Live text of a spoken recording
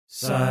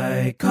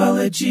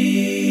Psychology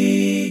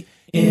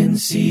in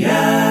Seattle.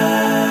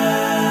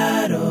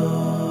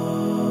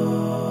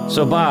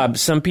 So, Bob,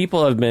 some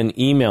people have been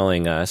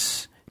emailing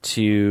us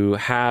to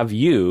have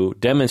you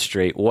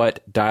demonstrate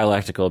what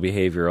dialectical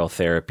behavioral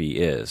therapy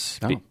is.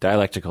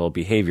 Dialectical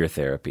behavior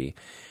therapy,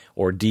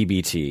 or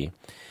DBT.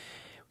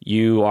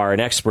 You are an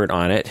expert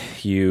on it.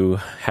 You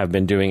have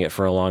been doing it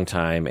for a long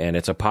time, and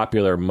it's a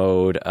popular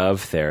mode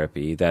of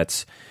therapy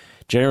that's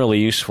generally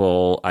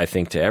useful, I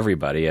think, to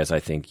everybody, as I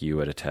think you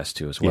would attest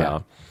to as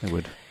well. Yeah, I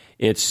would.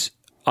 It's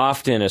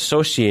often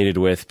associated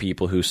with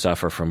people who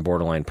suffer from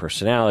borderline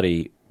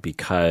personality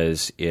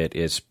because it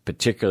is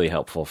particularly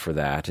helpful for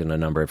that in a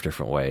number of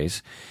different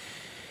ways.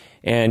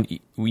 And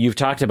you've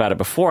talked about it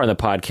before on the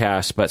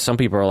podcast, but some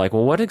people are like,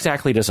 well, what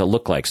exactly does it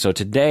look like? So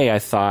today I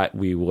thought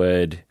we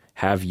would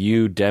have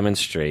you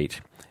demonstrate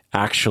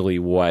actually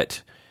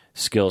what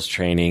skills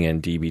training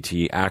and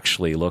DBT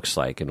actually looks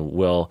like, and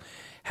we'll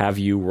have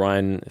you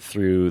run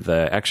through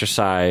the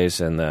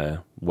exercise and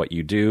what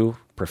you do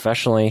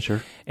professionally.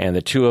 Sure. And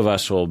the two of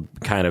us will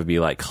kind of be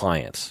like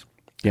clients.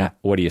 Yeah.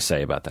 What do you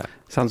say about that?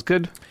 Sounds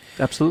good.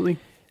 Absolutely.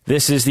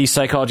 This is the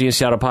Psychology in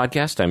Seattle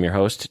podcast. I'm your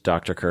host,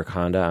 Dr. Kirk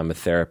Honda. I'm a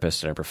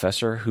therapist and a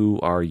professor. Who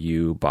are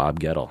you, Bob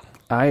Gettle?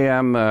 I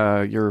am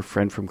your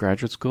friend from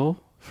graduate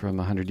school from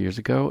 100 years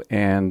ago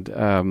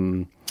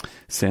and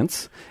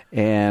since,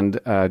 and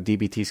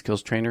DBT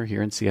skills trainer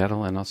here in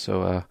Seattle, and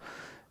also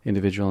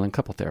individual and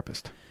couple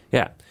therapist.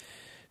 Yeah.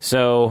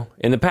 So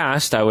in the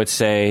past, I would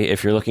say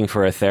if you're looking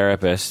for a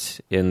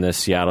therapist in the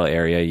Seattle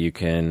area, you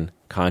can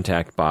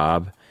contact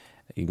Bob.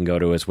 You can go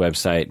to his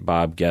website,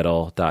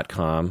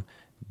 bobgettle.com,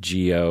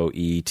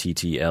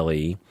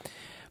 Goettle.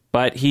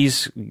 But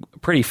he's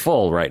pretty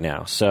full right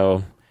now,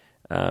 so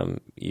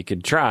you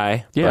could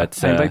try. Yeah,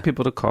 but, I invite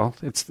people to call.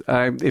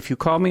 If you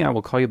call me, I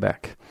will call you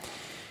back.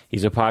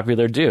 He's a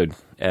popular dude,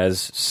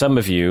 as some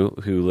of you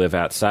who live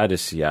outside of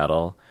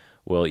Seattle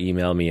will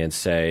email me and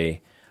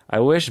say, I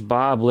wish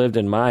Bob lived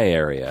in my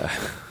area.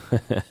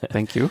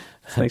 Thank you.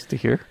 It's nice to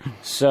hear.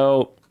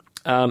 So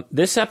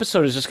this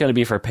episode is just going to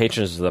be for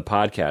patrons of the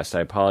podcast.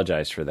 I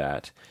apologize for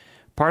that.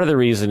 Part of the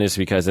reason is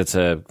because it's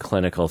a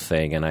clinical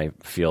thing, and I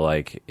feel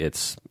like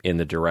it's in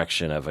the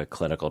direction of a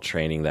clinical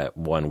training that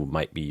one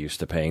might be used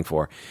to paying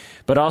for.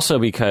 But also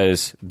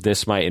because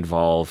this might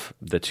involve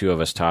the two of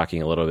us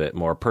talking a little bit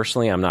more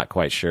personally. I'm not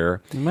quite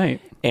sure. You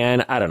might.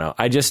 And I don't know.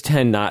 I just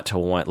tend not to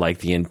want like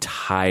the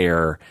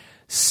entire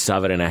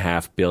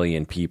 7.5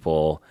 billion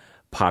people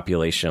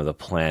population of the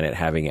planet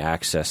having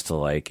access to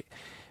like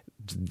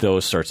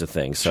those sorts of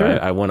things. So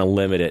Sure. I want to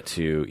limit it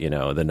to,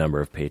 the number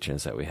of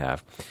patrons that we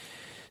have.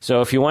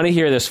 So if you want to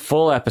hear this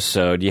full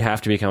episode, you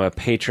have to become a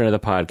patron of the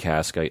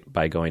podcast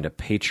by going to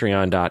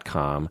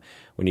patreon.com.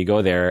 When you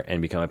go there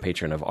and become a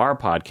patron of our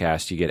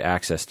podcast, you get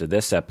access to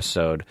this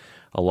episode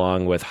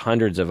along with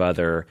hundreds of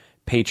other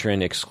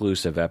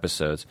patron-exclusive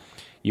episodes.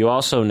 You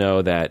also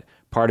know that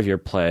part of your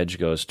pledge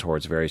goes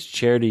towards various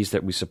charities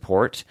that we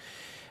support.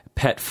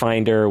 Pet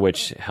Finder,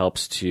 which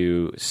helps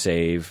to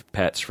save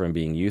pets from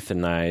being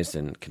euthanized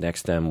and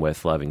connects them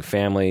with loving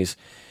families.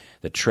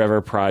 The Trevor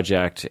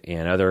Project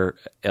and other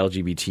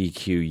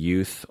LGBTQ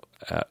youth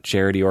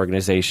charity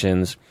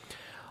organizations.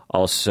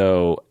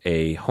 Also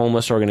a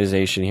homeless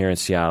organization here in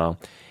Seattle.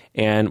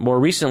 And more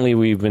recently,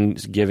 we've been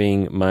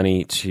giving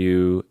money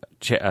to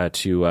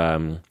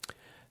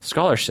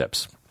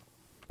scholarships.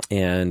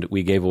 And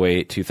we gave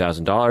away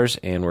 $2,000,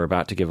 and we're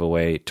about to give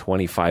away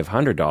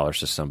 $2,500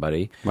 to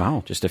somebody.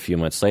 Wow. Just a few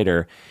months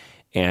later.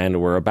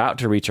 And we're about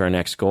to reach our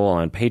next goal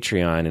on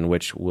Patreon, in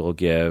which we'll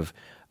give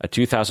a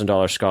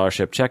 $2,000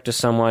 scholarship check to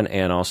someone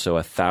and also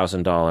a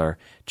 $1,000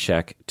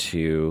 check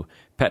to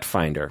Pet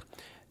Finder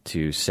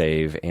to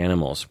save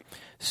animals.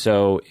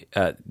 So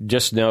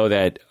just know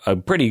that a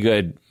pretty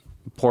good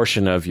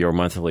portion of your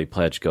monthly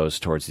pledge goes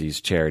towards these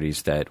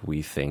charities that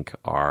we think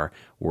are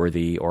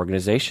worthy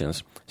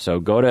organizations. So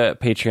go to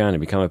Patreon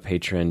and become a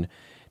patron.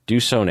 Do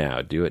so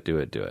now. Do it, do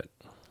it, do it.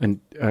 And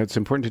it's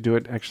important to do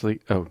it actually.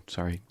 Oh,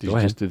 sorry. Did Go you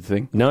ahead. just do the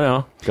thing?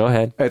 No. Go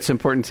ahead. It's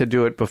important to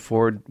do it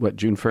before,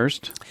 June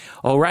 1st?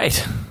 Oh,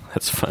 right.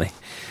 That's funny.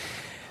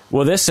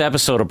 Well, this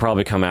episode will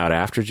probably come out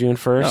after June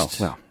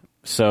 1st. Oh, well.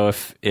 So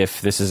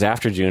if this is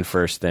after June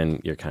 1st,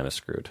 then you're kind of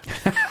screwed.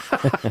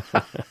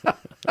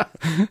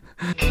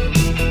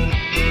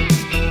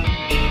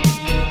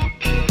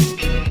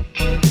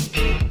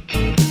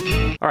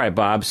 All right,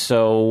 Bob,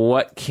 so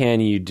what can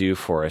you do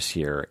for us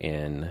here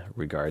in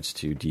regards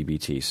to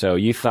DBT? So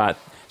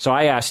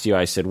I asked you,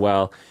 I said,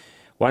 well,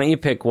 why don't you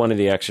pick one of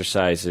the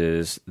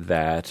exercises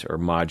or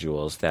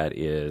modules that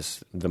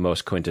is the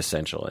most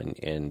quintessential?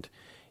 And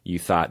you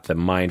thought the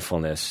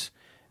mindfulness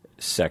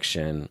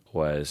section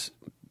was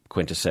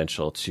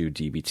quintessential to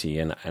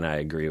DBT, and I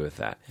agree with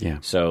that. Yeah.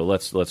 So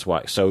let's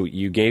watch. So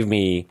you gave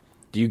me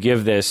a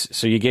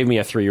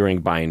 3-ring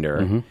binder.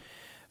 Mm-hmm.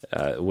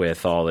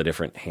 With all the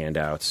different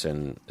handouts,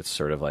 and it's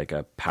sort of like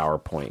a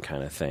PowerPoint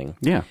kind of thing.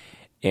 Yeah.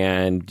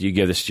 And do you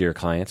give this to your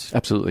clients?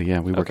 Absolutely, yeah.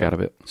 We work out of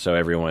it. So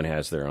everyone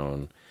has their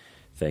own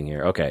thing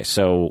here. Okay,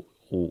 so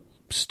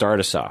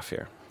start us off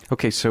here.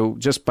 Okay, so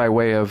just by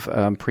way of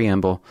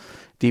preamble,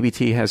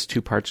 DBT has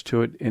two parts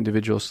to it: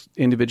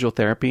 individual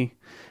therapy,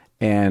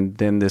 and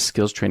then this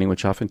skills training,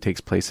 which often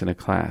takes place in a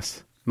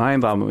class. My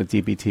involvement with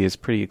DBT is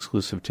pretty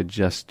exclusive to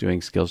just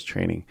doing skills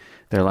training.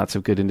 There are lots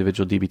of good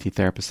individual DBT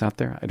therapists out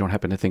there. I don't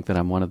happen to think that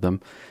I'm one of them.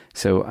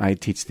 So I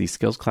teach these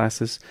skills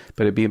classes,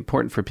 but it'd be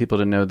important for people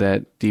to know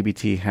that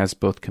DBT has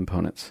both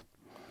components.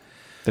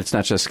 It's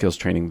not just skills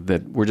training,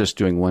 that we're just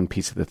doing one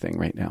piece of the thing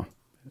right now.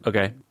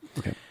 Okay.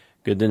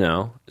 Good to know.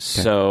 Okay.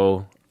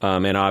 So,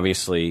 and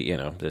obviously,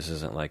 this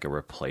isn't like a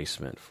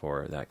replacement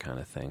for that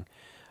kind of thing.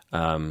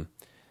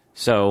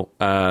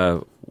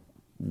 So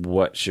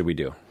what should we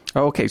do?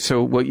 Okay,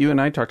 so what you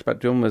and I talked about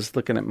doing was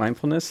looking at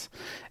mindfulness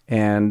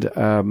and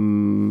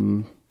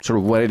sort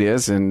of what it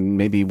is, and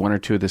maybe one or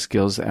two of the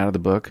skills out of the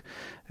book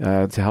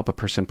to help a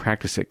person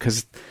practice it.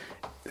 Because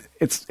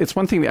it's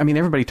one thing. I mean,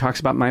 everybody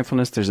talks about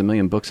mindfulness. There's a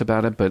million books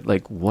about it, but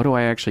like, what do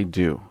I actually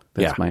do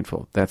that's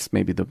mindful? That's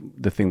maybe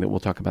the thing that we'll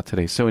talk about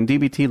today. So in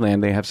DBT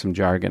land, they have some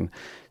jargon.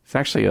 It's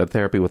actually a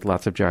therapy with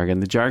lots of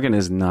jargon. The jargon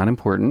is not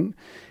important.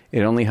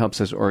 It only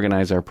helps us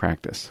organize our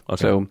practice.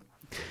 Okay.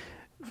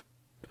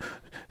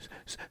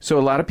 So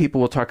a lot of people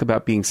will talk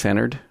about being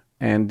centered,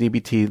 and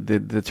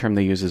DBT, the term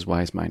they use is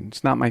wise mind.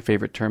 It's not my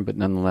favorite term, but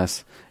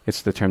nonetheless,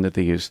 it's the term that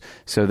they use,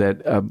 so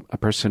that a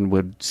person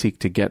would seek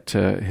to get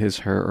to his,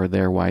 her, or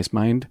their wise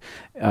mind,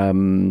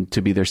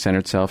 to be their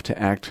centered self,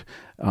 to act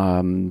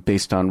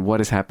based on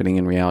what is happening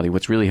in reality,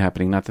 what's really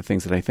happening, not the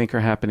things that I think are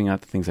happening,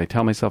 not the things I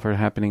tell myself are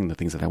happening, the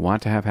things that I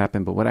want to have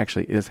happen, but what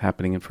actually is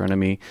happening in front of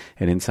me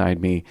and inside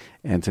me,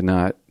 and to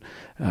not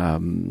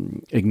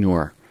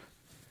ignore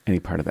any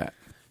part of that.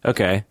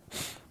 Okay.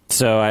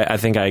 So I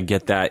think I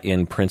get that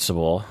in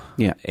principle.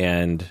 Yeah.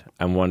 And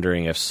I'm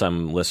wondering if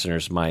some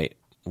listeners might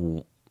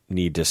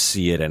need to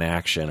see it in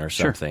action or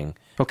something. Sure.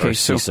 Okay, or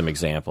see some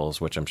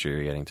examples, which I'm sure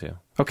you're getting to.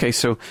 Okay,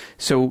 so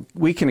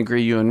we can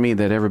agree, you and me,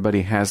 that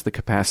everybody has the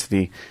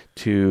capacity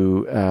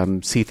to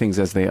see things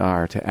as they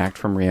are, to act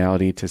from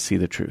reality, to see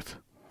the truth.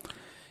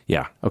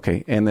 Yeah.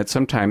 Okay, and that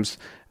sometimes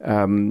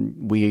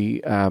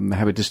we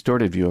have a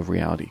distorted view of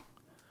reality.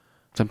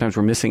 Sometimes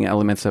we're missing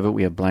elements of it.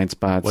 We have blind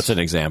spots. What's an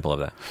example of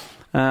that?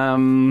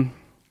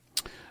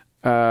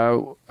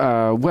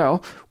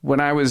 Well, when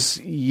I was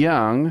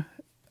young,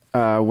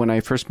 when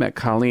I first met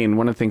Colleen,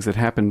 one of the things that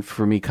happened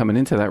for me coming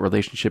into that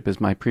relationship is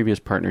my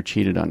previous partner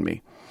cheated on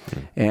me.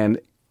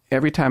 And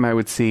every time I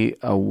would see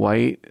a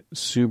white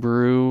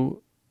Subaru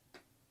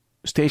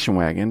station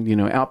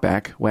wagon,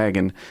 Outback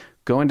wagon,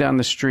 going down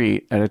the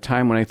street at a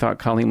time when I thought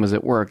Colleen was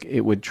at work,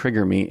 it would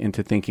trigger me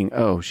into thinking,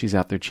 oh, she's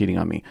out there cheating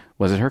on me.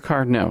 Was it her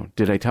car? No.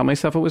 Did I tell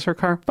myself it was her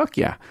car? Fuck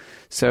yeah.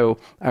 So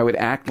I would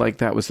act like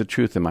that was the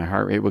truth, and my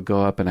heart rate would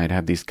go up, and I'd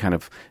have these kind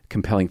of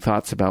compelling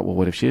thoughts about, well,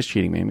 what if she is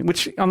cheating me?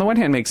 Which, on the one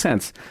hand, makes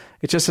sense.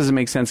 It just doesn't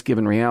make sense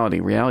given reality.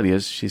 Reality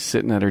is she's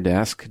sitting at her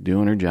desk,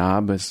 doing her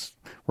job, is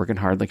working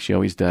hard like she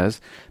always does.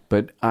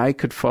 But I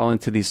could fall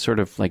into these sort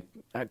of like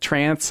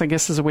trance, I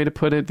guess is a way to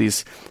put it,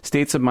 these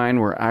states of mind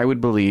where I would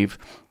believe,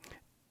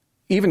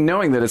 even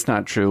knowing that it's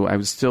not true, I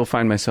would still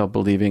find myself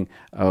believing,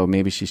 oh,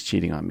 maybe she's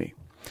cheating on me.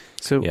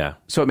 So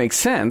it makes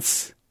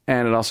sense,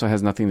 and it also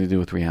has nothing to do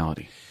with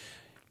reality.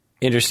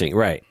 Interesting.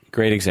 Right.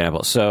 Great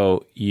example.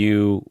 So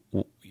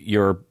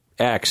your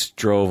ex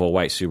drove a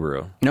white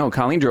Subaru. No,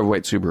 Colleen drove a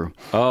white Subaru.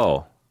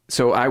 Oh.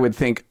 So I would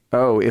think,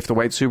 oh, if the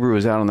white Subaru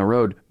is out on the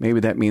road, maybe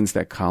that means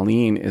that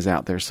Colleen is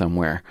out there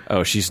somewhere.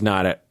 Oh, she's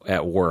not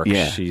at work.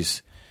 Yeah.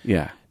 She's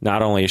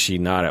not only is she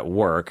not at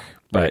work,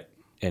 but... Right.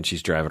 And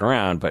she's driving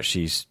around, but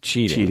she's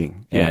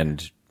cheating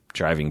and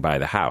driving by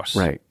the house.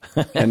 Right.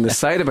 And the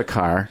sight of a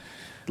car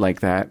like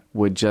that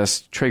would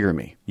just trigger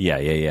me.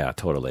 Yeah,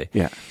 totally.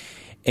 Yeah.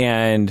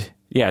 And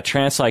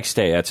trance-like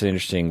state, that's an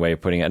interesting way of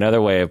putting it. Another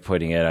way of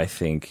putting it, I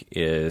think,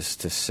 is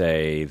to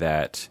say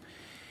that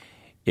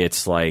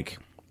it's like,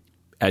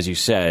 as you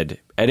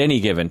said, at any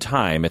given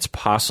time, it's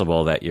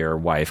possible that your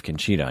wife can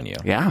cheat on you.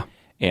 Yeah.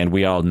 And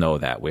we all know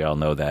that. We all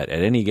know that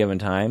at any given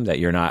time that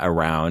you're not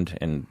around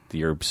and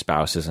your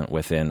spouse isn't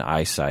within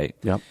eyesight,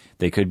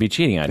 they could be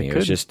cheating on you.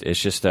 It's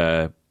just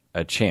a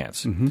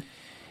chance. Mm-hmm.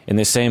 In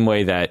the same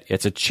way that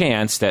it's a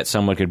chance that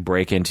someone could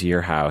break into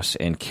your house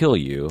and kill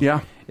you.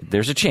 Yeah.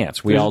 There's a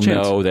chance. We all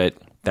know that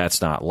that's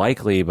not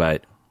likely,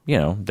 but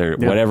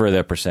whatever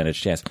the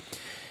percentage chance.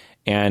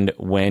 And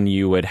when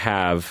you would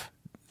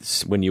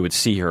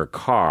see her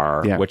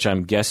car, which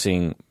I'm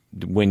guessing,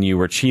 when you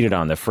were cheated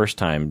on the first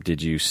time,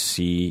 did you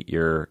see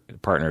your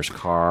partner's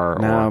car?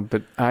 No,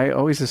 but I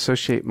always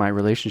associate my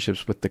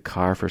relationships with the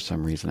car for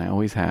some reason. I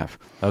always have.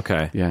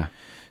 Okay. Yeah.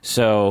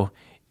 So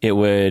it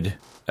would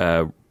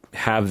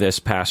have this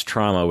past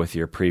trauma with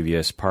your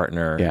previous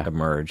partner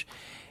emerge,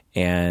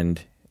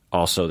 and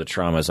also the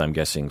traumas, I'm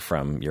guessing,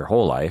 from your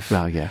whole life.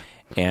 Well, yeah.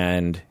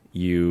 And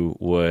you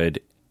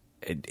would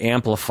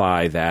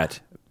amplify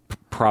that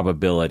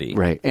probability.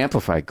 Right.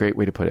 Amplify. Great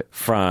way to put it.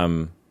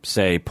 From...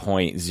 say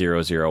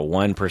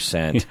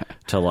 0.001%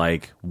 to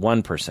like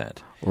 1%.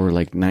 Or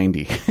like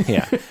 90.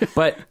 Yeah.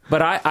 But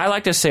I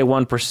like to say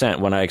 1%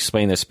 when I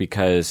explain this,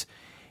 because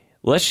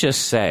let's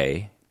just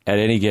say at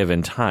any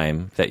given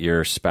time that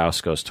your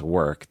spouse goes to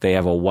work, they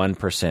have a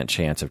 1%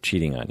 chance of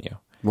cheating on you.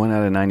 1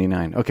 out of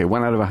 99. Okay,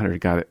 1 out of 100.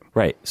 Got it.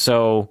 Right.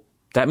 So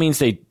that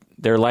means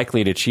they're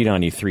likely to cheat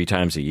on you 3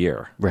 times a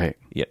year. Right.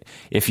 Yeah.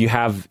 If you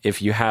have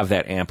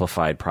that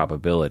amplified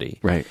probability.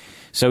 Right.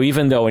 So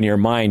even though in your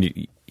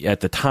mind at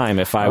the time,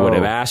 if I would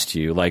have asked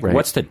you, like,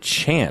 what's the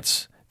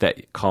chance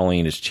that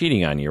Colleen is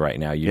cheating on you right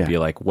now? You'd be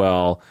like,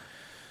 well,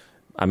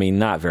 I mean,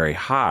 not very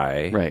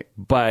high. Right.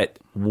 But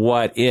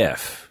what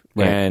if?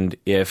 Right. And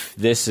if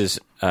this is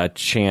a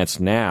chance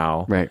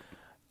now, Right.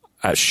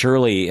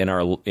 Surely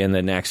in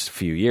the next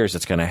few years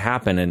it's going to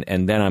happen,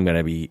 and then I'm going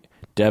to be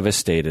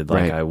devastated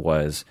like I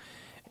was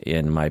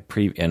in my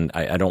and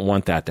I don't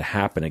want that to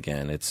happen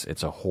again.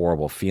 It's a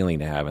horrible feeling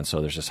to have, and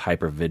so there's this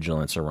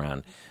hypervigilance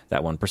around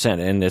that 1%.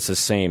 And it's the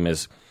same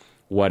as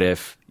what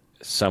if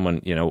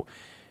someone's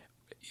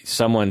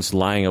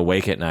lying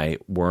awake at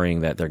night worrying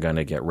that they're going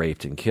to get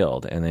raped and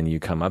killed, and then you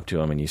come up to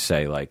them and you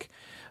say like,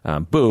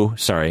 boo,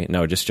 sorry,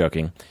 no, just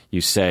joking. You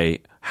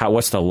say,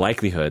 what's the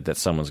likelihood that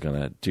someone's going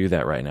to do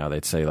that right now?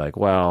 They'd say like,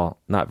 well,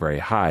 not very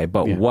high,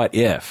 but what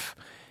if,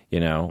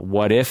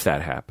 what if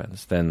that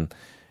happens? Then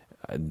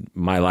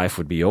my life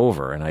would be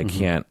over, and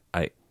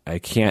I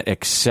can't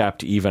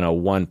accept even a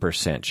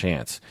 1%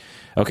 chance.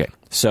 Okay.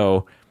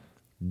 So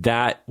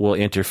that will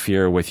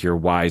interfere with your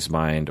wise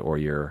mind or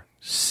your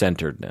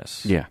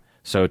centeredness. Yeah.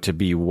 So to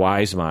be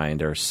wise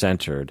mind or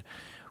centered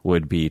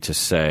would be to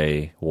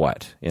say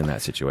what in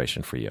that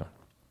situation for you?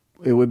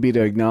 It would be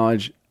to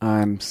acknowledge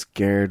I'm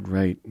scared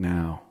right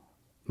now.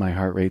 My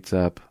heart rate's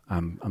up.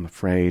 I'm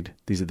afraid.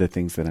 These are the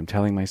things that I'm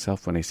telling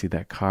myself when I see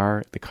that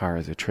car. The car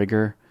is a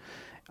trigger.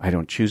 I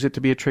don't choose it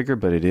to be a trigger,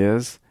 but it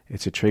is.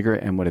 It's a trigger,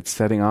 and what it's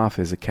setting off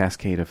is a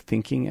cascade of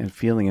thinking and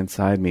feeling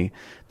inside me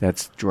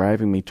that's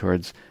driving me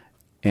towards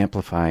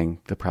amplifying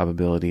the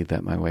probability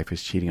that my wife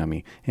is cheating on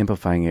me,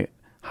 amplifying it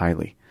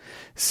highly.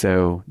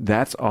 So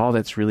that's all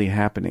that's really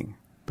happening.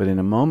 But in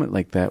a moment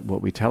like that,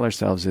 what we tell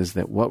ourselves is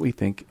that what we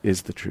think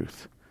is the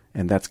truth.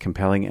 And that's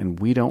compelling. And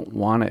we don't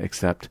want to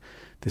accept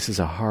this is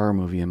a horror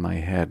movie in my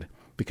head.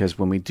 Because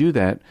when we do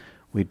that,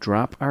 we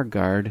drop our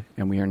guard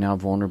and we are now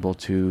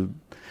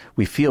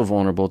we feel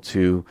vulnerable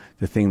to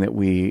the thing that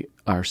we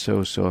are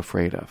so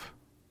afraid of.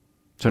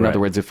 So in other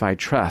words, if I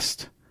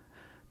trust,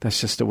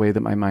 that's just the way that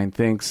my mind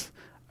thinks.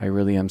 I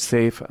really am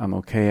safe. I'm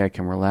okay. I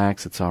can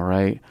relax. It's all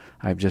right.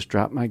 I've just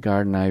dropped my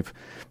guard and I've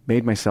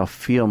made myself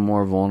feel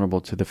more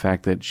vulnerable to the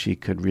fact that she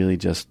could really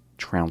just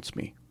trounce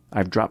me.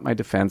 I've dropped my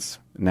defense.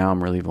 Now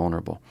I'm really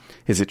vulnerable.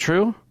 Is it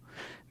true?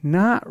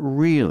 Not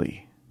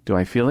really. Do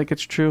I feel like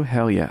it's true?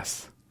 Hell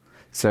yes.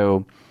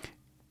 So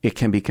it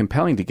can be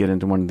compelling to get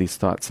into one of these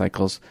thought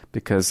cycles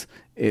because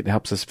it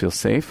helps us feel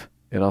safe.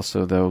 It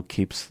also, though,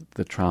 keeps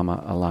the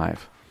trauma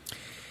alive.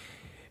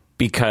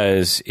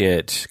 Because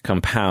it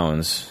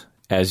compounds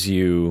as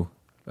you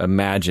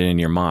imagine in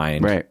your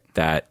mind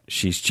that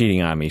she's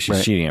cheating on me,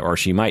 she's cheating, or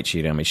she might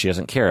cheat on me, she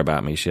doesn't care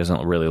about me, she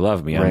doesn't really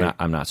love me,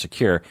 I'm not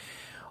secure.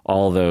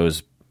 All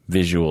those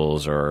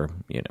visuals or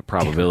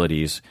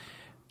probabilities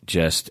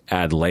just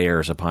add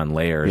layers upon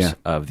layers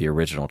of the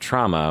original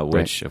trauma,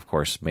 which of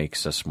course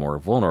makes us more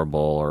vulnerable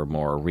or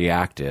more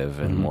reactive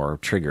and more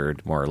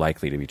triggered, more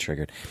likely to be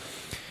triggered.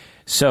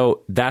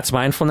 So that's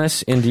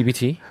mindfulness in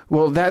DBT?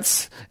 Well,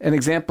 that's an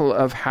example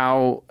of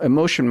how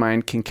emotion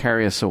mind can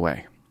carry us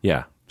away.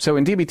 Yeah. So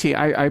in DBT,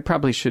 I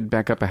probably should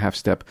back up a half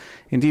step.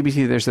 In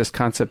DBT, there's this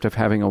concept of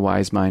having a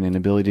wise mind and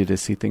ability to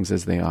see things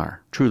as they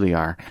are, truly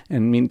are,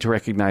 and mean to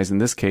recognize in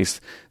this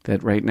case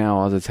that right now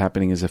all that's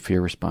happening is a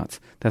fear response.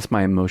 That's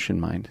my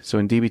emotion mind. So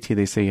in DBT,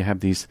 they say you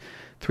have these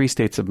 3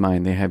 states of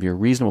mind. They have your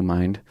reasonable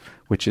mind,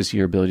 which is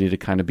your ability to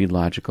kind of be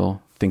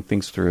logical, think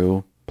things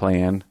through,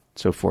 plan,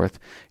 so forth.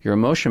 Your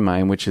emotion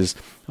mind, which is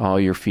all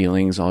your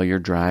feelings, all your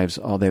drives,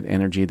 all that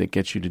energy that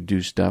gets you to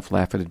do stuff,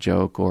 laugh at a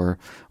joke or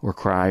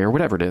cry or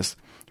whatever it is,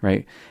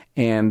 right?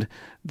 And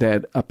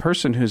that a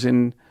person who's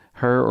in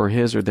her or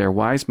his or their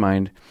wise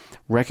mind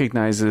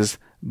recognizes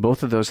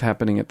both of those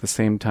happening at the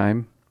same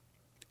time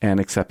and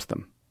accepts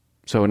them.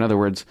 So in other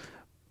words,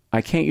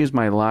 I can't use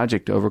my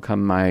logic to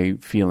overcome my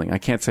feeling. I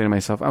can't say to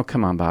myself, oh,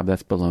 come on, Bob,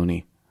 that's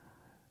baloney.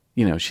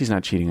 She's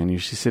not cheating on you.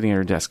 She's sitting at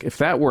her desk. If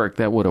that worked,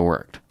 that would have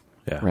worked.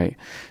 Yeah. Right.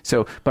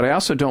 So, but I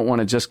also don't want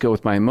to just go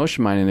with my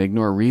emotion mind and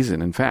ignore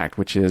reason, in fact,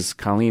 which is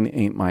Colleen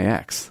ain't my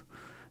ex.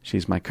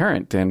 She's my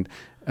current, and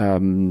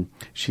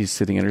she's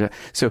sitting in her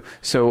desk.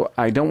 So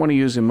I don't want to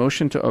use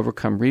emotion to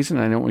overcome reason.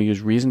 I don't want to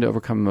use reason to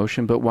overcome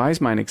emotion, but wise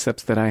mind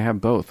accepts that I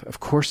have both. Of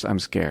course I'm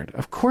scared.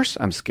 Of course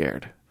I'm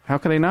scared. How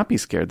could I not be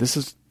scared?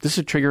 This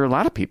would trigger a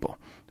lot of people,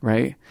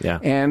 right? Yeah.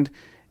 And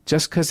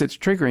just because it's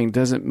triggering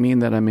doesn't mean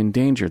that I'm in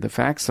danger. The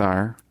facts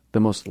are the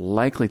most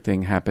likely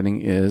thing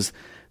happening is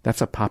that's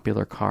a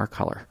popular car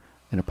color,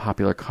 and a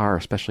popular car,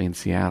 especially in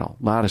Seattle.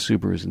 A lot of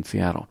Subarus in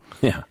Seattle.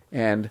 Yeah.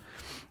 And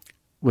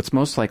what's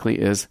most likely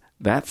is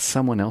that's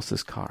someone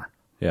else's car.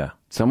 Yeah.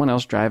 Someone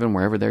else driving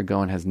wherever they're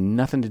going has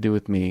nothing to do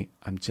with me.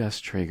 I'm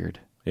just triggered.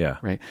 Yeah.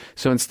 Right.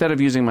 So instead of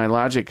using my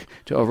logic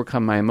to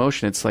overcome my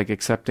emotion, it's like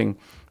accepting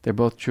they're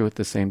both true at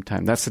the same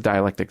time. That's the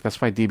dialectic. That's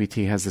why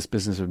DBT has this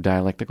business of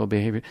dialectical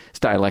behavior. It's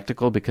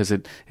dialectical because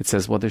it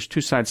says, well, there's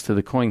two sides to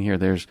the coin here.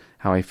 There's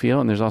how I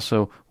feel and there's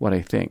also what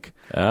I think.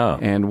 Oh.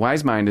 And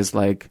wise mind is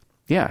like,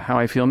 yeah, how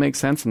I feel makes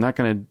sense. I'm not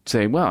going to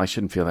say, well, I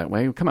shouldn't feel that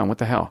way. Come on, what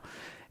the hell?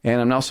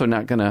 And I'm also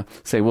not going to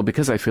say, well,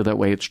 because I feel that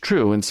way, it's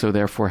true. And so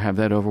therefore have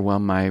that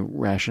overwhelm my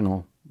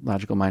rational,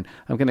 logical mind.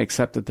 I'm going to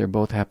accept that they're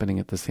both happening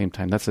at the same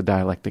time. That's the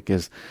dialectic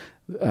is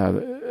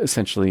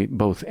essentially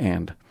both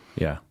and.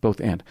 Yeah. Both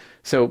and.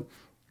 So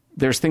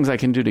there's things I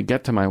can do to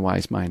get to my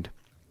wise mind.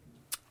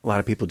 A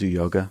lot of people do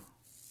yoga.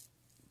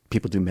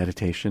 People do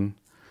meditation.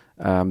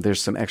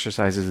 There's some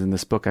exercises in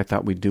this book. I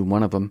thought we'd do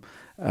one of them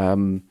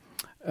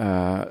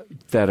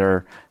that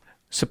are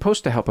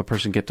supposed to help a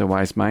person get to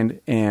wise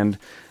mind. And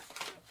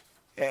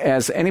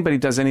as anybody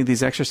does any of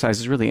these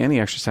exercises, really any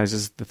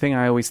exercises, the thing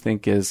I always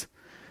think is,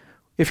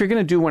 if you're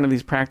going to do one of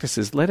these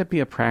practices, let it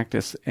be a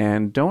practice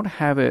and don't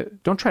try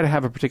to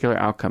have a particular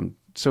outcome.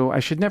 So I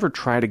should never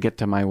try to get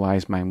to my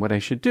wise mind. What I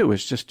should do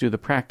is just do the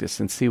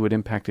practice and see what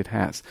impact it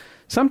has.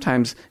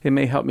 Sometimes it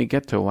may help me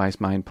get to a wise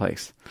mind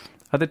place.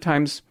 Other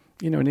times,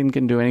 it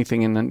didn't do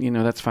anything, and then,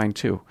 that's fine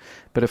too.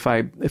 But if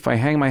I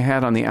hang my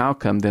hat on the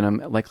outcome, then I'm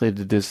likely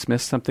to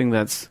dismiss something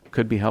that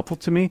could be helpful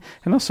to me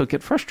and also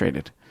get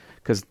frustrated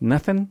because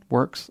nothing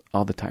works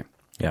all the time.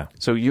 Yeah.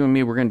 So you and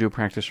me, we're going to do a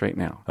practice right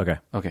now. Okay.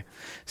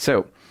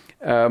 So,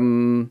 I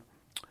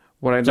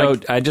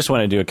just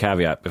want to do a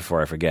caveat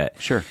before I forget.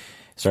 Sure.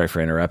 Sorry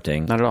for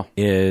interrupting. Not at all.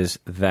 Is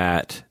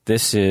that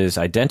this is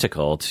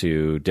identical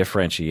to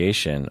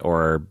differentiation,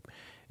 or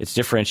it's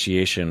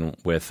differentiation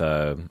with,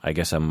 a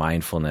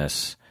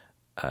mindfulness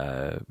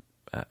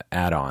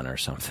add-on or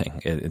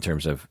something in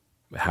terms of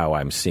how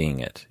I'm seeing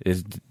it.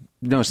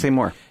 No, say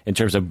more. In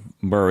terms of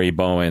Murray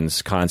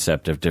Bowen's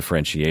concept of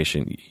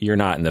differentiation, you're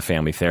not in the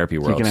family therapy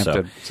world. You're going to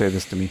have to say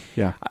this to me.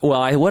 Yeah.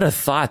 Well, I would have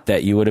thought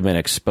that you would have been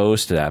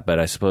exposed to that, but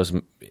I suppose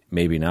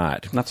maybe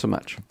not. Not so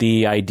much.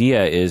 The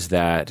idea is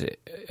that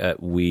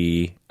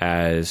we,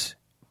 as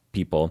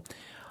people,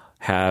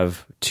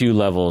 have two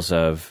levels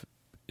of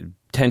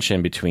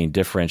tension between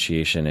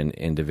differentiation and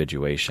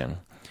individuation.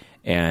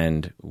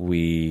 And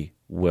we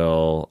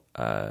will,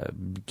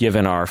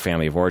 given our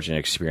family of origin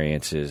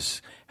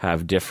experiences,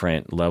 have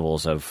different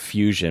levels of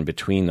fusion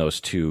between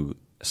those two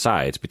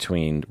sides,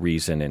 between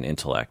reason and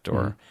intellect,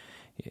 or,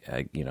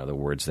 the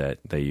words that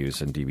they use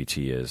in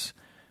DBT is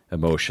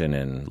emotion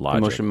and logic.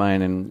 Emotion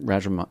mind and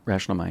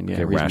rational mind. Yeah,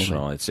 okay,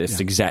 rational. Mind.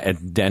 It's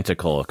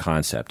identical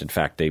concept. In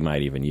fact, they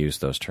might even use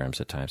those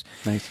terms at times.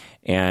 Nice.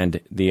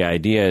 And the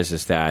idea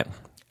is that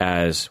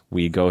as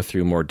we go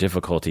through more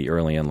difficulty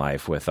early in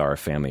life with our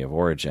family of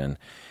origin,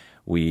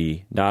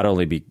 we not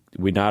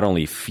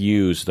only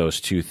fuse those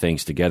two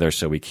things together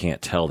so we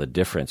can't tell the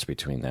difference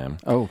between them.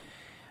 Oh.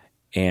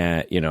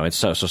 And, and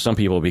so some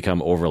people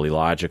become overly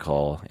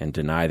logical and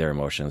deny their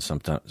emotions.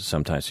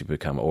 Sometimes people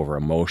become over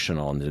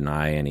emotional and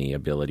deny any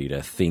ability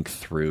to think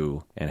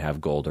through and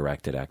have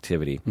goal-directed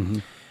activity. Mm-hmm.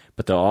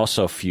 But they'll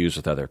also fuse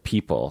with other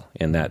people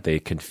in that they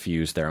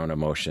confuse their own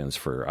emotions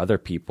for other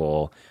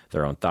people,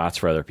 their own thoughts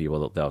for other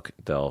people.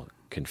 They'll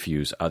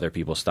confuse other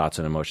people's thoughts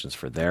and emotions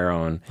for their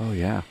own. Oh,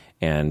 yeah.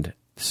 And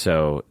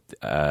so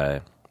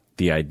the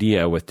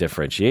idea with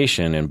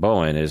differentiation in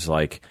Bowen is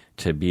like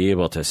to be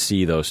able to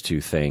see those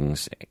two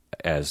things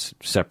as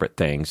separate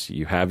things.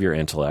 You have your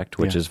intellect,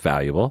 which is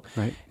valuable,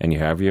 right, and you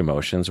have your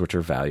emotions, which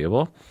are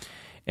valuable,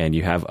 and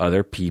you have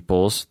other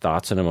people's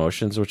thoughts and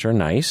emotions, which are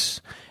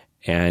nice,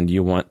 and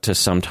you want to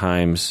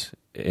sometimes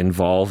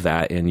involve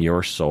that in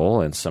your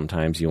soul, and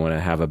sometimes you want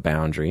to have a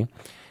boundary.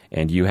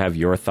 And you have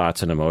your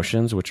thoughts and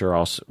emotions, which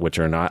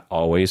are not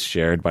always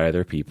shared by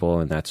other people,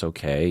 and that's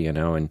okay,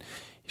 and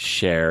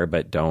share,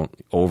 but don't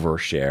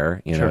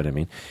overshare. You know what I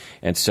mean?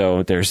 And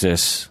so there's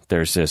this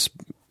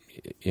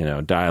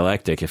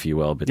dialectic, if you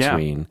will,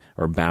 between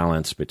or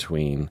balance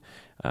between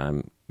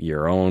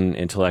your own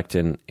intellect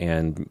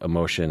and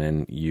emotion,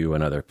 and you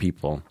and other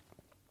people.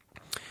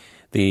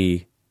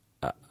 I'm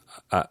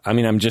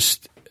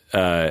just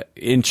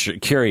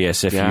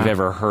curious if you've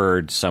ever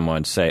heard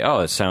someone say, "Oh,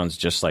 it sounds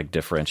just like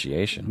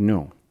differentiation."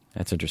 No,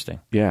 that's interesting.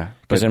 Yeah,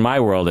 because in my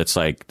world, it's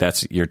like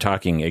you're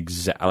talking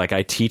like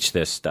I teach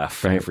this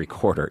stuff every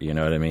quarter. You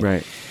know what I mean?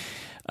 Right.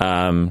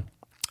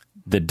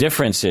 The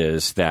difference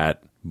is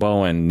that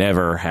Bowen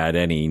never had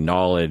any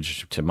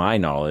knowledge, to my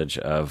knowledge,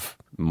 of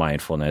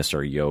mindfulness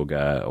or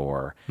yoga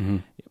or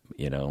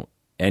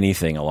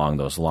anything along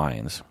those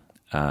lines.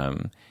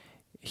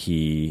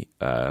 He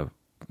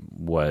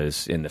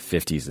was in the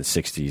 50s and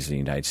 60s in the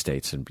United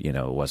States, and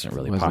it wasn't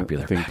really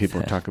popular. I think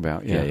people talk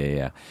about.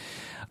 Yeah.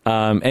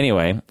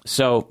 Anyway,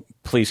 so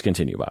please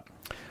continue, Bob.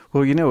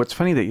 Well, it's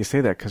funny that you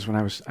say that, because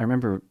I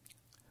remember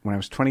when I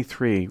was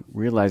 23,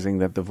 realizing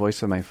that the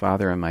voice of my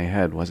father in my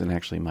head wasn't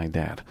actually my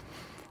dad.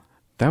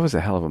 That was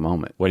a hell of a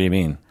moment. What do you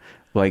mean?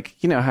 Like,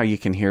 how you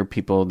can hear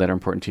people that are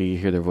important to you, you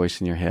hear their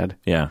voice in your head?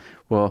 Yeah.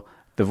 Well,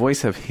 the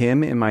voice of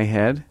him in my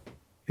head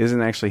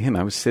isn't actually him.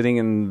 I was sitting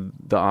in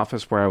the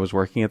office where I was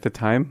working at the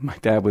time. My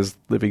dad was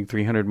living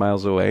 300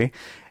 miles away,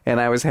 and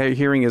I was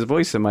hearing his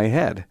voice in my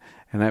head,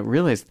 and I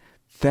realized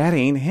that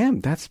ain't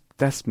him. That's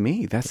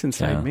me. That's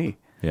inside me.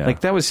 Yeah.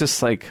 Like, that was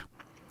just like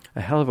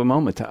a hell of a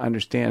moment to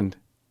understand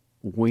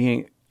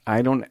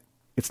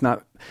it's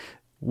not,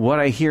 what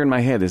I hear in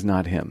my head is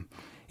not him.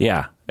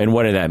 Yeah. And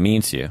what did that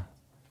mean to you?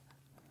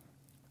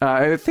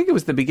 I think it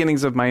was the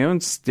beginnings of my own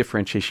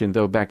differentiation,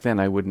 though back then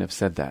I wouldn't have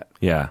said that.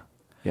 Yeah.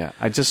 Yeah.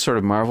 I just sort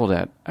of marveled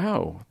at,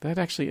 oh, that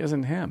actually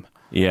isn't him.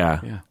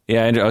 Yeah.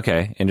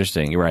 Okay.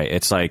 Interesting. You're right.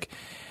 It's like,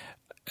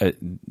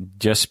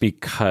 just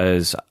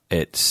because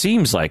it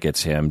seems like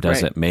it's him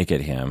doesn't make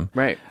it him.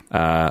 Right.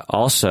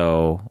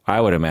 Also,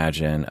 I would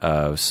imagine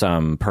of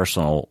some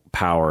personal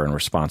power and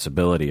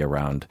responsibility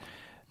around,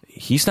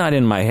 he's not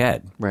in my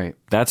head. Right.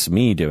 That's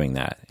me doing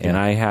that. Yeah. And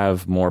I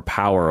have more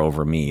power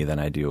over me than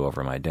I do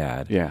over my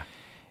dad. Yeah.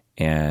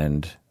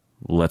 And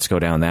let's go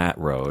down that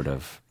road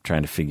of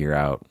trying to figure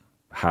out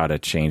how to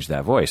change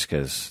that voice,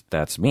 because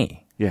that's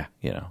me. Yeah.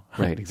 You know,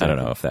 right. Exactly. I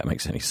don't know if that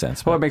makes any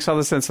sense. Well, it makes all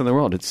the sense in the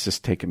world. It's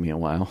just taken me a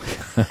while.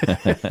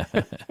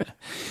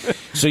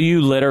 So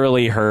you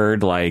literally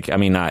heard, like, I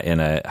mean, not in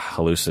a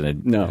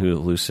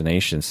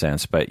hallucination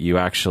sense, but you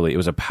actually, it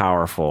was a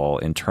powerful,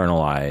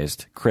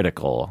 internalized,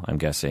 critical, I'm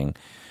guessing,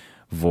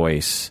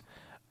 voice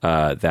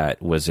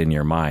that was in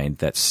your mind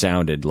that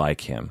sounded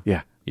like him.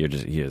 Yeah. He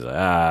was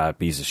like,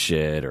 piece of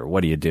shit, or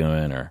what are you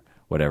doing, or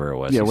whatever it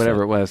was. Yeah,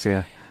 whatever it was,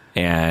 yeah.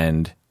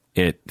 And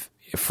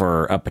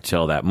for up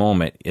until that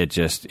moment, it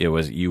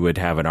was, you would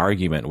have an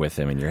argument with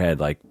him in your head,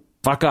 like,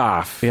 fuck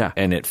off. Yeah.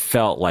 And it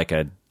felt like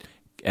a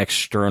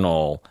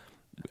external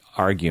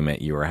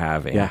argument you were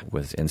having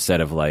with,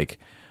 instead of like,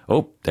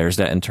 oh, there's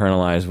that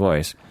internalized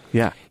voice.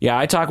 Yeah. Yeah.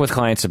 I talk with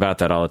clients about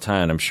that all the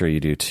time. I'm sure you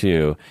do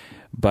too,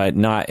 but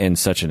not in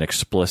such an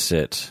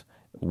explicit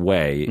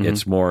way. Mm-hmm.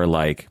 It's more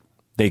like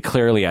they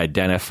clearly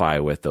identify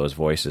with those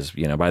voices.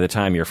 You know, by the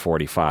time you're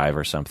 45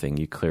 or something,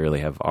 you clearly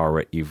have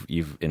already,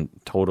 you've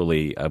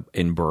totally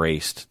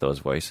embraced those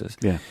voices.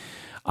 Yeah.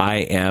 I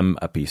am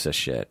a piece of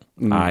shit.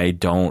 Mm. I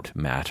don't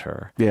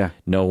matter. Yeah.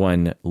 No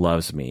one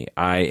loves me.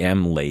 I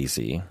am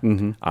lazy.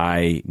 Mm-hmm.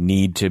 I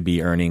need to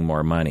be earning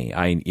more money.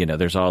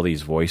 There's all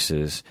these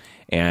voices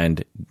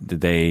and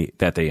they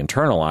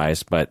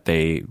internalize, but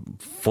they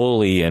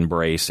fully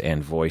embrace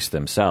and voice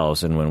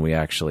themselves. And when we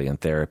actually in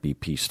therapy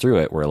piece through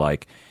it, we're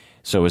like,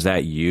 so is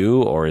that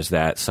you, or is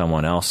that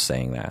someone else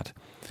saying that?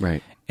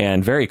 Right.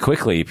 And very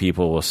quickly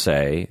people will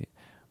say,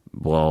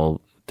 well,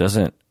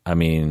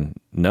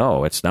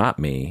 no, it's not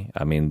me.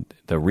 I mean,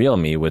 the real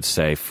me would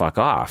say, fuck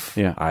off.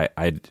 Yeah.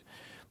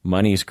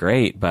 Money's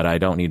great, but I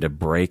don't need to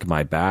break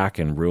my back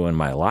and ruin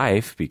my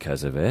life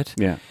because of it.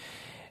 Yeah.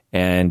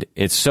 And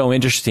it's so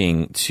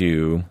interesting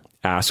to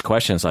ask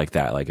questions like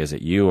that. Like, is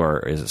it you or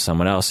is it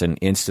someone else? And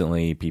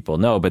instantly people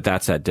know, but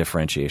that's that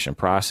differentiation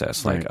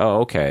process. Like, oh,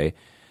 okay,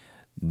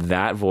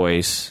 that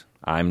voice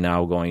I'm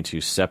now going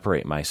to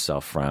separate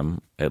myself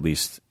from, at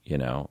least,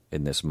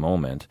 in this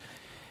moment.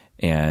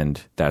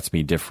 And that's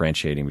me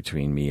differentiating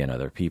between me and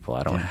other people.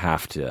 I don't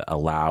have to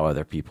allow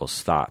other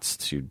people's thoughts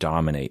to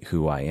dominate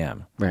who I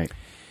am. Right.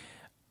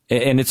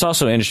 And it's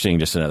also interesting,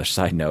 just another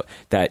side note,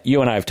 that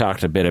you and I have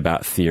talked a bit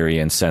about theory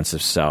and sense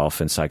of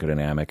self and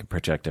psychodynamic and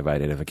projective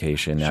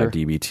identification, now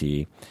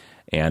DBT,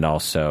 and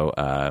also,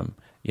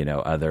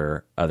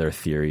 other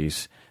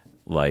theories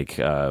like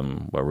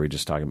what were we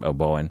just talking about,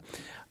 Bowen.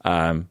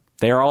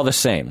 They are all the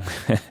same.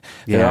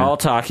 They're all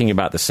talking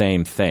about the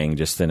same thing,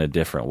 just in a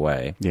different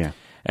way. Yeah.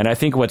 And I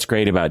think what's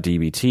great about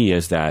DBT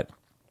is that,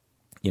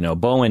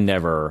 Bowen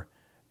never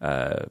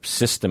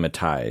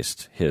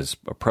systematized his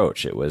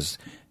approach. It was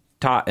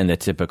taught in the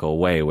typical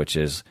way, which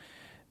is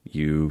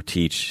you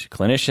teach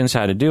clinicians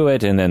how to do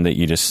it, and then that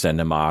you just send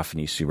them off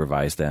and you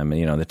supervise them,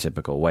 in the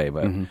typical way.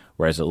 But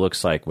whereas it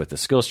looks like with the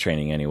skills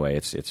training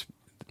anyway,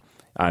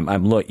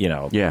 I'm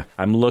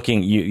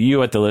looking,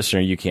 you at the listener,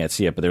 you can't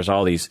see it, but there's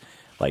all these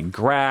like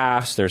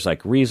graphs. There's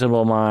like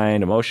reasonable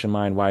mind, emotion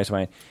mind, wise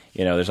mind.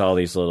 There's all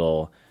these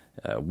little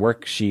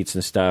worksheets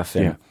and stuff.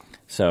 And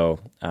so,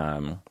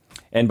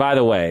 and by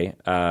the way,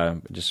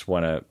 just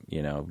want to,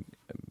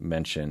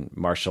 mention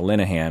Marsha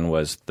Linehan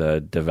was the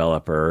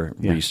developer,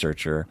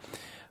 researcher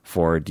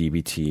for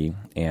DBT.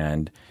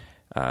 And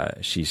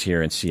she's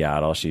here in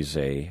Seattle. She's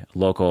a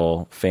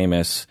local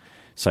famous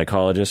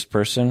psychologist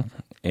person,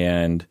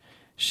 and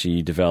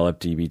she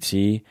developed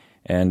DBT.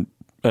 And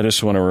I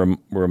just want to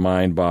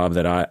remind Bob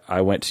that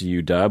I went to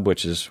UW,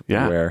 which is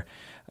where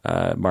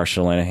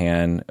Marsha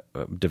Linehan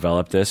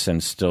developed this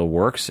and still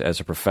works as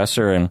a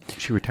professor. And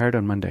she retired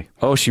on Monday.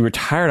 Oh, she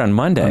retired on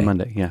Monday? On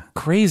Monday, yeah.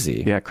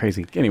 Crazy. Yeah,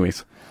 crazy.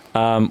 Anyways.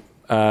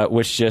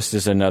 Which just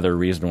is another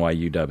reason why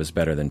UW is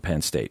better than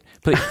Penn State.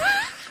 Please,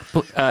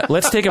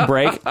 let's take a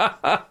break.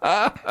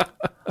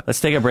 Let's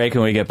take a break.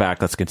 When we get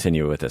back, let's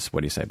continue with this. What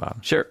do you say,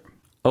 Bob? Sure.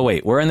 Oh,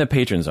 wait, we're in the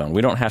patron zone.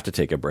 We don't have to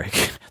take a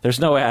break. There's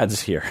no ads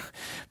here.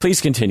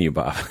 Please continue,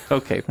 Bob.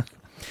 Okay.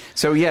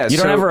 So, yes. You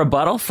don't have a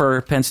rebuttal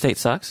for Penn State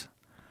sucks?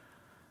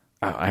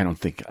 I don't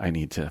think I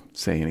need to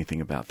say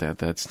anything about that.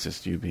 That's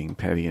just you being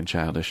petty and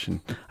childish, and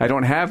I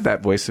don't have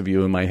that voice of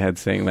you in my head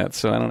saying that,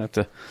 so I don't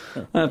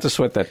have to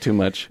sweat that too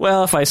much.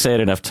 Well, if I say it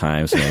enough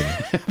times, maybe.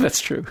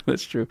 That's true.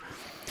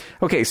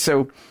 Okay,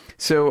 so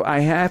I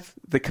have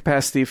the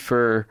capacity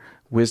for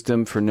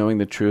wisdom, for knowing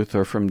the truth,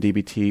 or from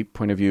DBT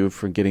point of view,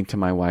 for getting to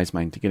my wise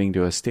mind, to getting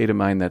to a state of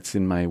mind that's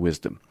in my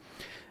wisdom.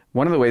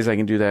 One of the ways I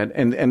can do that,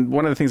 and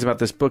one of the things about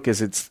this book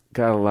is it's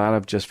got a lot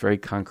of just very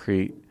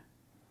concrete,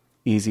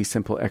 easy,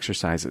 simple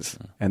exercises.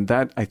 And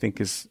that, I think,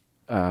 is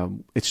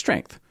its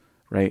strength,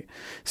 right?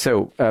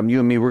 So you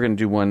and me, we're going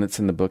to do one that's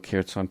in the book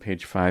here. It's on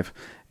page 5,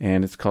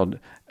 and it's called,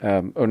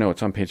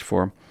 it's on page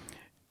 4.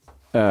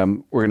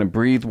 We're going to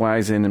breathe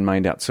wise in and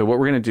mind out. So what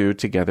we're going to do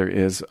together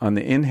is on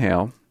the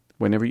inhale,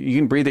 whenever you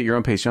can breathe at your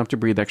own pace. You don't have to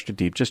breathe extra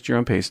deep, just your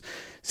own pace.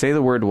 Say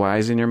the word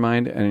wise in your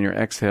mind, and in your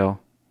exhale,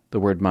 the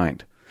word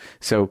mind.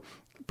 So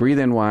breathe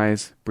in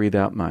wise, breathe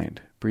out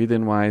mind. Breathe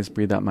in wise,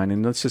 breathe out mind.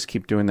 And let's just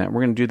keep doing that.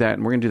 We're going to do that,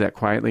 and we're going to do that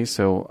quietly,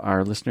 so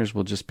our listeners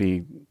will just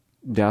be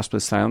doused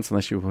with silence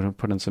unless you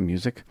put in some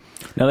music.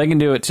 No, they can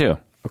do it too.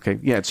 Okay,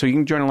 yeah, so you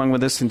can join along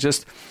with us and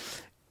just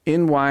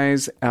in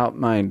wise, out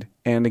mind.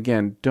 And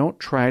again, don't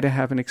try to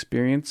have an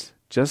experience.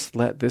 Just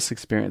let this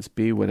experience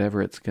be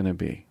whatever it's going to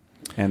be.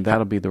 And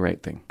that'll be the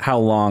right thing. How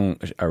long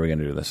are we going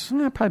to do this?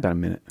 Probably about a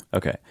minute.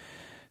 Okay.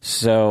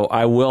 So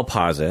I will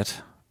pause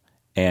it,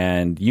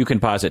 and you can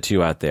pause it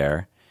too out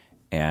there,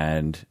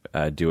 and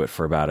do it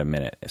for about a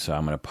minute. So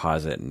I'm going to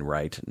pause it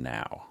right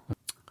now.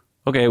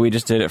 Okay, we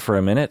just did it for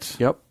a minute.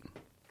 Yep.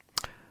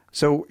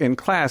 So in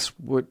class,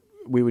 what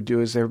we would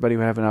do is everybody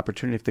would have an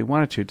opportunity, if they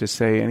wanted to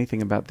say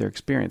anything about their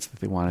experience that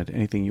they wanted.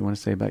 Anything you want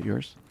to say about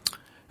yours?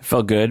 It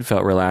felt good,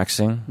 felt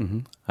relaxing. Mm-hmm.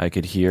 I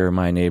could hear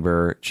my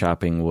neighbor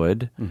chopping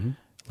wood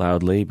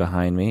loudly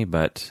behind me,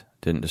 but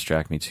didn't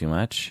distract me too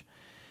much.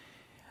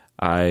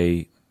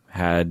 I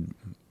had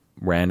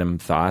random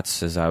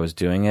thoughts as I was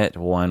doing it.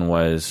 One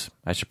was,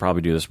 I should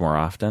probably do this more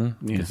often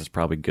because it's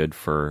probably good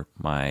for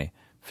my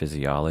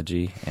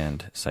physiology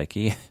and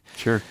psyche.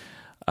 Sure.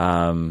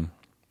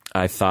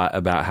 I thought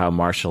about how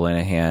Marsha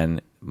Linehan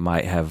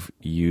might have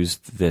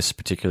used this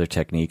particular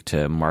technique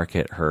to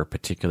market her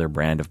particular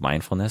brand of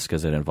mindfulness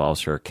because it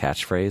involves her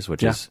catchphrase,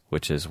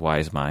 which is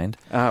wise mind.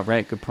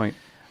 Right. Good point.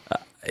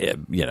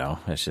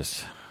 It's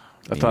just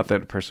a thought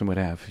that a person would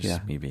have.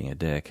 Just me being a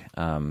dick.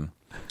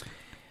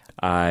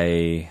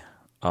 I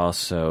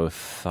also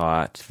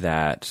thought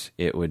that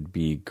it would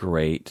be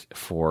great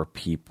for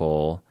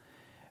people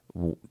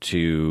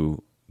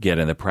to get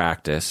in the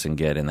practice and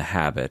get in the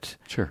habit.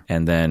 Sure.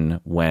 And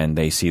then when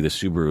they see the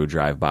Subaru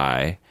drive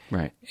by,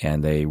 right,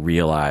 and they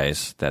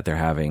realize that they're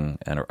having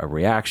a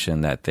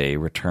reaction, that they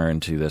return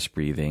to this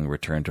breathing,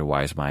 return to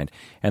wise mind.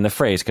 And the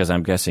phrase, because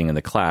I'm guessing in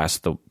the class,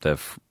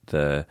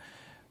 the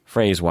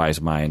phrase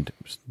wise mind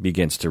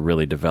begins to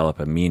really develop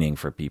a meaning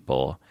for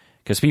people.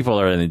 Because people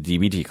are in the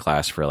DBT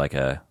class for like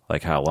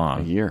how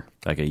long? A year.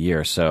 Like a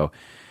year. So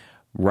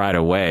right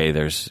away,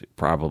 there's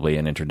probably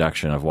an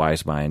introduction of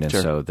wise mind. And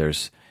so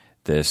there's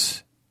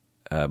this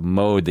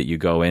mode that you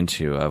go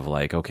into of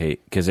like, okay,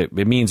 because it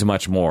means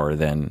much more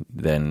than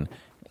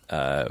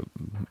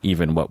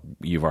even what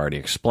you've already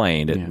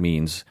explained. It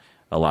means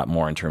a lot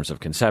more in terms of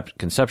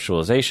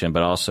conceptualization,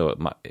 but also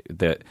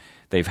that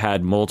they've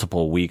had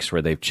multiple weeks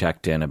where they've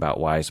checked in about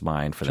wise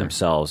mind for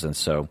themselves. And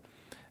so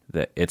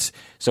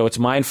it's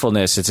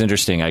mindfulness. It's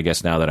interesting, I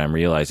guess, now that I'm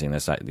realizing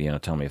this,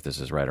 tell me if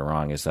this is right or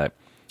wrong, is that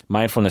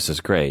mindfulness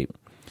is great,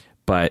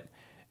 but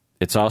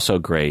it's also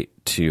great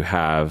to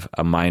have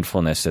a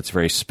mindfulness that's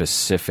very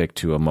specific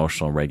to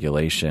emotional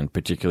regulation,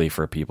 particularly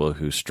for people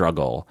who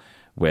struggle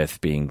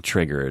with being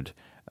triggered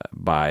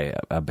by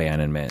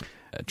abandonment,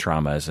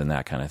 traumas, and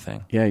that kind of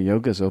thing. Yeah,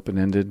 yoga's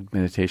open-ended.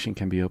 Meditation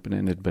can be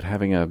open-ended, but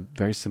having a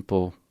very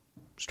simple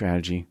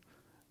strategy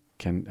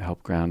can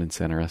help ground and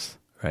center us.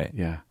 Right.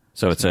 Yeah.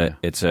 So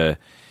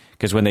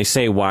because when they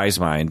say wise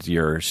mind,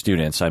 your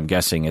students, I'm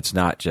guessing it's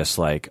not just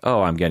like,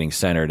 oh, I'm getting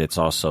centered. It's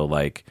also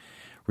like,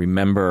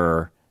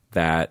 remember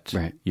that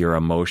your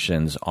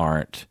emotions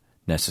aren't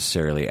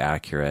necessarily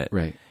accurate.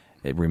 Right.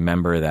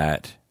 Remember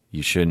that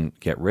you shouldn't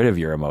get rid of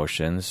your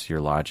emotions. Your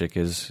logic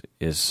is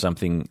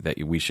something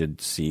that we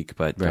should seek,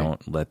 but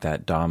don't let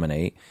that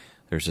dominate.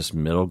 There's this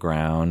middle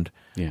ground.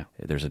 Yeah.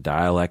 There's a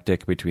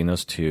dialectic between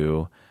those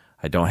two.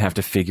 I don't have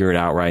to figure it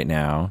out right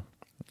now.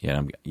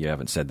 You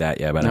haven't said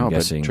that yet, but I'm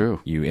guessing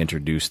you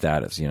introduced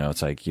that as,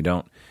 it's like you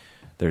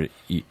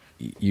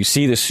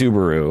see the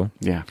Subaru.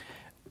 Yeah.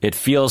 It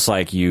feels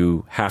like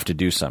you have to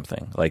do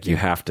something. Like you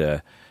have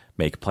to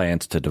make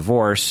plans to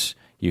divorce.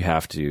 You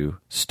have to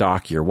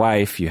stalk your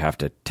wife. You have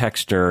to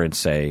text her and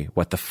say,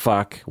 what the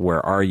fuck?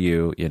 Where are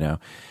you?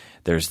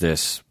 There's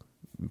this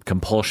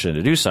compulsion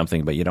to do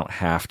something, but you don't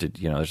have to,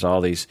 there's all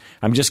these.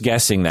 I'm just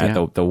guessing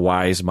that the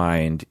wise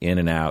mind, in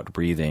and out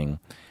breathing,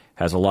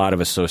 has a lot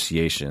of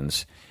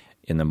associations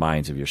in the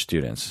minds of your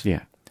students.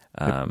 Yeah.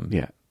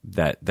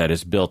 That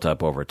is built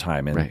up over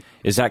time. And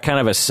is that kind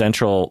of a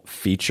central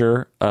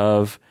feature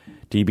of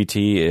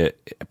DBT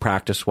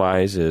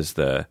practice-wise, is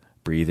the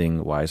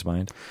breathing wise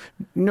mind?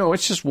 No,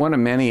 it's just one of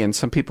many, and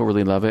some people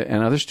really love it,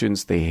 and other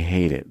students, they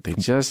hate it. They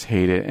just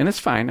hate it, and it's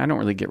fine. I don't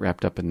really get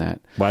wrapped up in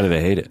that. Why do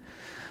they hate it?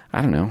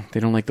 I don't know. They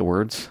don't like the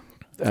words.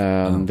 They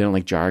don't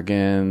like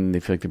jargon. They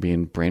feel like they're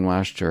being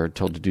brainwashed or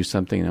told to do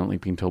something. They don't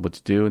like being told what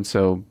to do, and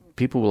so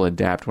people will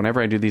adapt.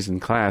 Whenever I do these in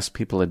class,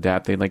 people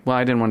adapt. They're like, well,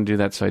 I didn't want to do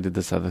that, so I did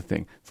this other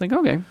thing. It's like,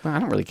 okay, well, I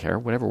don't really care.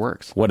 Whatever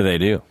works. What do they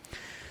do?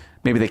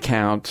 Maybe they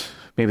count.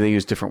 Maybe they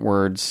use different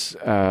words.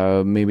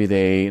 Maybe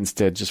they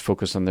instead just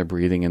focus on their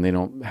breathing and they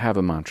don't have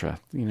a mantra,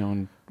 you know.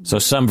 And, so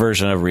some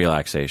version of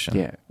relaxation.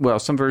 yeah. Well,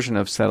 some version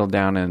of settle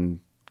down and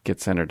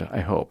get centered, I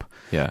hope.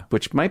 Yeah.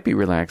 Which might be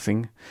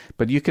relaxing.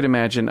 But you could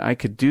imagine I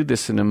could do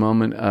this in a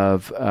moment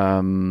of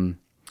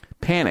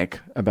panic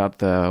about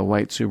the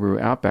white Subaru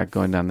Outback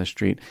going down the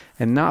street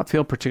and not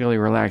feel particularly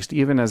relaxed,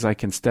 even as I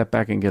can step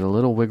back and get a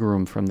little wiggle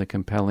room from the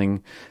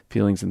compelling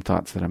feelings and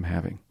thoughts that I'm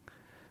having.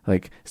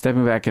 Like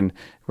stepping back and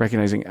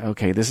recognizing,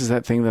 okay, this is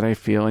that thing that I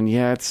feel. And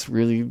yeah, it's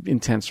really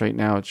intense right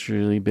now. It's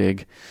really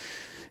big.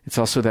 It's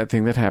also that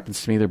thing that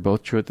happens to me. They're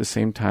both true at the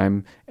same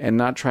time. And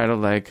not try to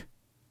like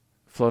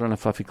float on a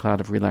fluffy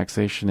cloud of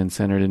relaxation and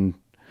centered in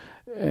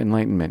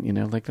enlightenment. You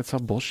know, like that's all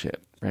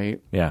bullshit,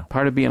 right? Yeah.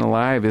 Part of being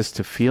alive is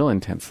to feel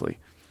intensely.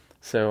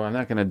 So I'm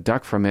not going to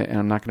duck from it and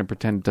I'm not going to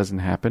pretend it doesn't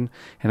happen.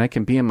 And I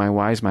can be in my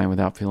wise mind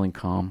without feeling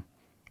calm.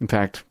 In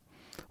fact,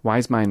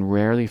 wise mind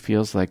rarely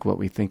feels like what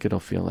we think it'll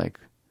feel like.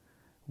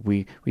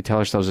 We tell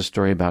ourselves a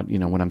story about, you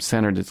know, when I'm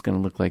centered, it's going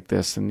to look like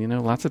this. And, you know,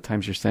 lots of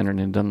times you're centered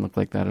and it doesn't look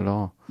like that at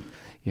all.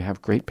 You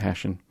have great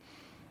passion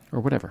or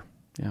whatever.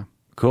 Yeah.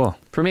 Cool.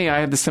 For me, I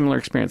had the similar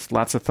experience.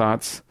 Lots of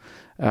thoughts,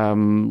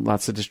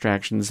 lots of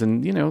distractions.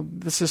 And, you know,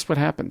 this is what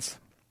happens.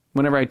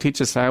 Whenever I teach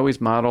this, I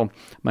always model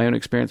my own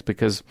experience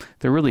because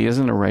there really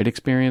isn't a right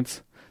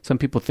experience. Some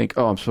people think,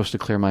 oh, I'm supposed to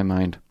clear my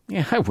mind.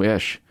 Yeah, I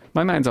wish.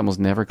 My mind's almost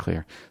never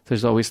clear.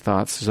 There's always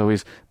thoughts. There's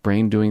always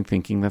brain doing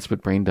thinking. That's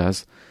what brain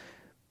does.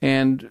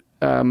 And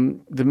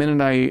the minute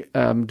I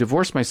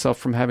divorce myself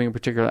from having a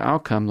particular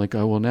outcome, like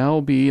I will now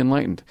be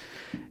enlightened,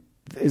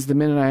 is the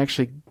minute I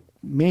actually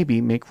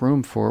maybe make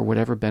room for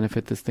whatever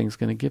benefit this thing's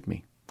going to give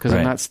me. Because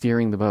I'm not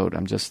steering the boat.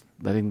 I'm just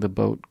letting the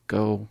boat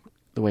go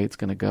the way it's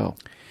going to go.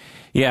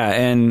 Yeah,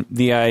 and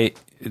the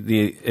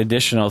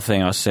additional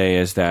thing I'll say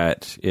is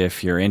that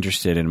if you're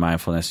interested in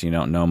mindfulness and you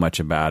don't know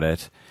much about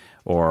it,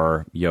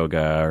 or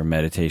yoga or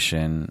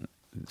meditation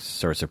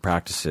sorts of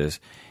practices,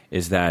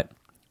 is that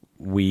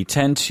we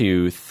tend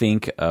to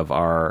think of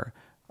our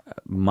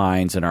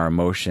minds and our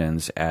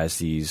emotions as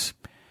these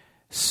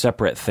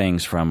separate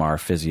things from our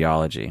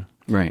physiology.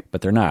 Right.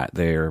 But they're not.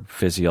 They're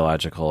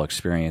physiological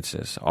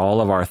experiences.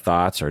 All of our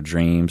thoughts, our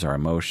dreams, our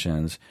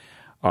emotions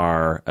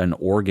are an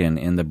organ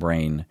in the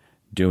brain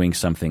doing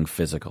something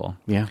physical.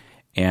 Yeah.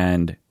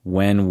 And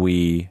when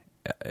we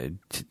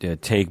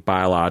take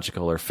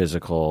biological or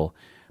physical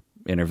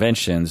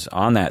interventions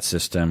on that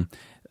system,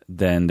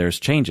 then there's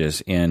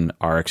changes in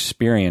our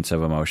experience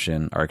of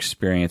emotion, our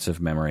experience of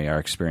memory, our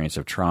experience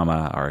of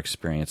trauma, our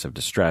experience of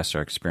distress,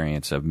 our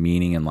experience of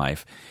meaning in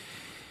life.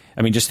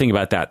 I mean, just think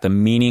about that. The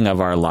meaning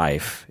of our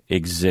life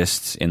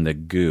exists in the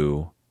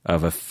goo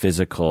of a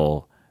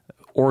physical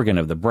organ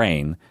of the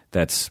brain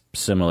that's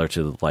similar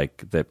to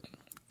like that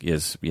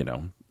is, you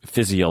know,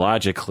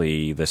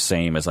 physiologically the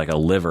same as like a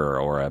liver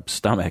or a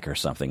stomach or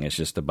something. It's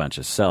just a bunch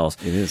of cells.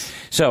 It is.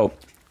 So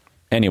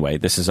anyway,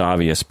 this is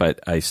obvious, but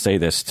I say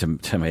this to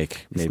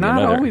make maybe it's not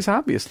another. always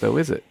obvious, though,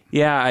 is it?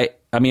 Yeah,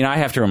 I mean, I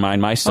have to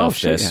remind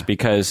myself this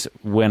because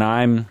when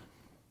I'm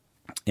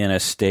in a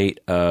state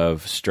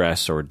of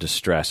stress or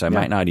distress, I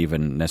might not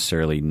even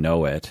necessarily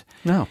know it.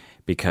 No.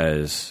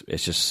 Because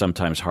it's just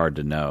sometimes hard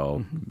to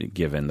know,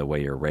 given the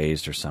way you're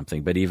raised or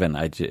something. But even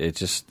it's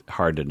just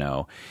hard to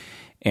know.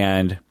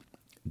 And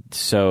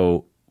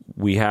so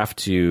we have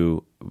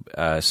to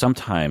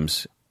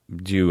sometimes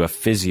do a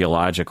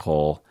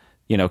physiological,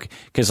 you know,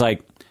 because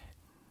like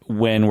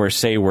when we're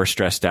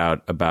stressed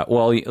out about,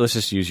 well, let's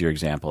just use your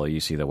example. You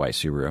see the white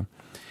Subaru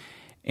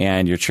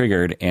and you're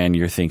triggered and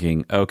you're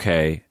thinking,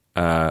 okay,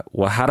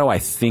 well, how do I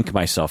think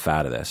myself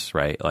out of this,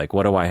 right? Like,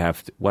 what do I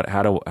have to,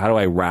 how do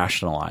I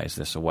rationalize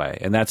this away?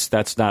 And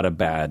that's not a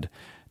bad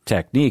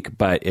technique,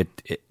 but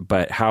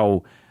but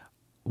how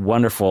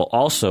wonderful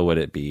also would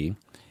it be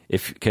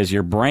because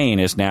your brain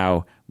is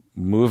now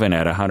moving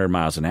at 100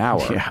 miles an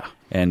hour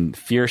and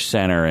fear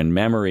center and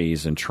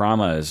memories and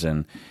traumas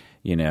and,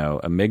 you know,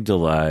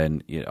 amygdala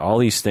and all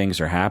these things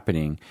are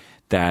happening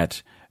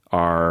that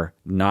are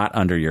not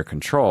under your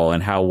control.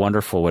 And how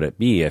wonderful would it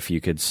be if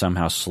you could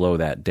somehow slow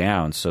that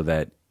down so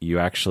that you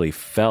actually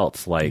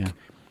felt like,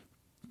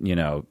 you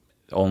know,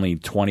 only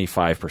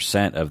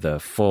 25% of the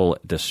full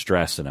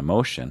distress and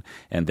emotion,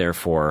 and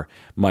therefore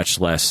much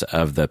less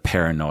of the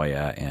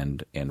paranoia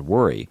and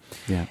worry.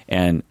 Yeah.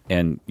 And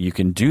you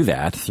can do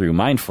that through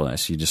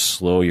mindfulness. You just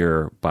slow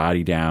your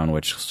body down,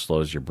 which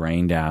slows your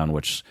brain down,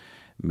 which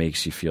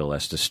makes you feel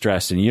less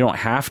distressed. And you don't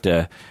have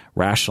to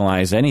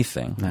rationalize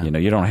anything. No. You know,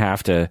 you don't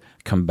have to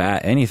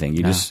combat anything.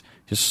 You just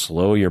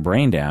slow your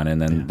brain down,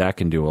 and then that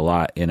can do a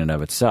lot in and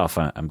of itself.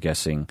 I'm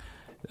guessing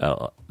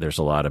there's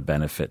a lot of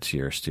benefit to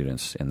your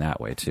students in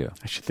that way too.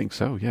 I should think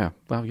so, yeah.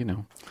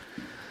 Well,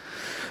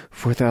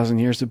 4,000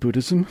 years of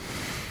Buddhism.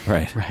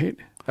 Right. Right?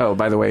 Oh,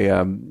 by the way,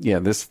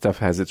 this stuff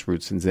has its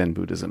roots in Zen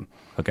Buddhism.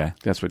 Okay.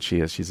 That's what she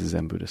is. She's a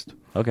Zen Buddhist.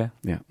 Okay.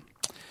 Yeah.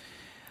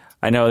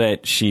 I know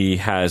that she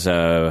has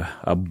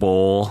a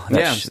bowl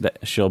that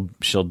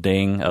she'll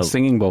ding. A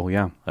singing bowl,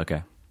 yeah.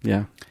 Okay.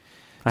 Yeah.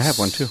 I have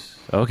one too.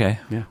 Okay.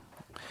 Yeah.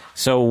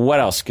 So what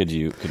else could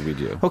we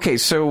do? Okay,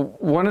 so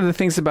one of the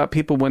things about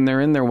people when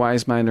they're in their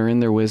wise mind or in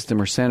their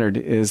wisdom or centered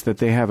is that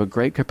they have a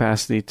great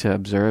capacity to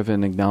observe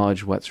and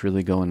acknowledge what's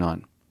really going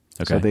on.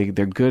 Okay. So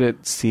they're good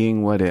at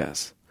seeing what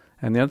is.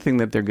 And the other thing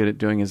that they're good at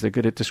doing is they're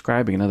good at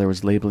describing, in other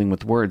words, labeling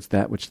with words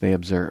that which they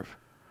observe.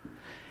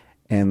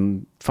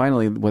 And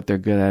finally, what they're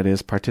good at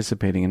is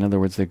participating. In other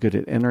words, they're good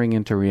at entering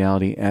into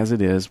reality as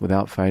it is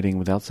without fighting,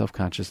 without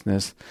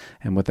self-consciousness,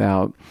 and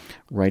without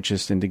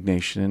righteous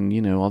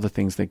indignation, all the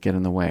things that get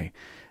in the way.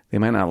 They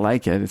might not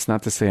like it. It's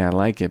not to say I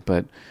like it,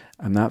 but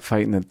I'm not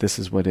fighting that this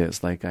is what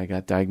is. Like I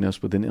got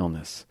diagnosed with an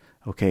illness.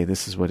 Okay,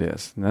 this is what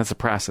is. And that's a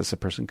process a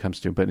person comes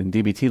through. But in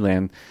DBT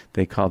land,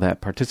 they call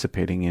that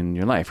participating in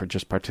your life or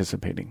just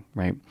participating,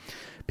 right?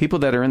 People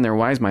that are in their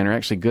wise mind are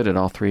actually good at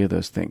all three of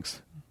those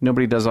things.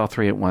 Nobody does all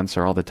three at once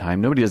or all the time.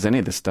 Nobody does any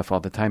of this stuff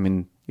all the time.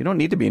 And you don't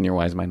need to be in your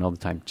wise mind all the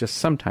time, just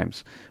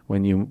sometimes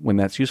when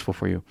that's useful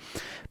for you.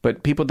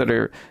 But people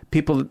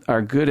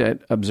are good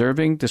at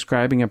observing,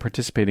 describing, and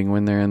participating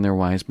when they're in their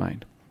wise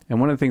mind. And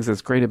one of the things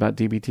that's great about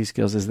DBT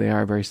skills is they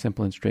are very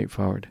simple and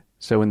straightforward.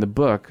 So in the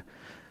book,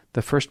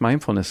 the first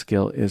mindfulness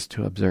skill is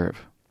to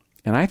observe.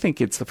 And I think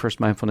it's the first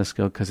mindfulness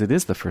skill because it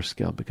is the first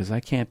skill, because I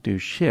can't do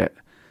shit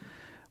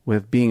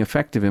with being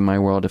effective in my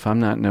world if I'm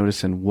not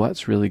noticing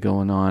what's really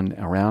going on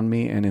around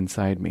me and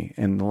inside me.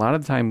 And a lot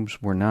of times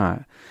we're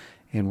not.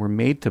 And we're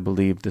made to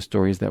believe the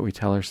stories that we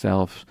tell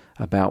ourselves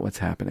about what's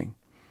happening.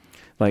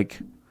 Like,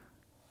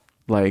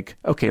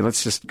 okay,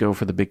 let's just go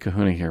for the big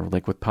kahuna here,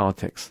 like with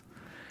politics.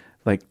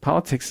 Like,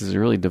 politics is a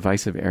really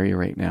divisive area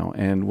right now.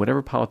 And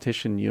whatever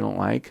politician you don't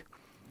like,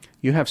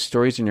 you have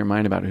stories in your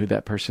mind about who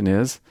that person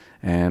is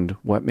and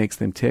what makes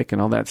them tick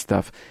and all that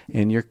stuff.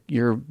 And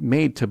you're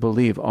made to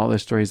believe all the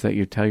stories that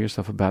you tell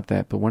yourself about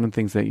that. But one of the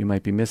things that you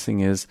might be missing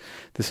is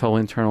this whole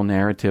internal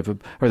narrative or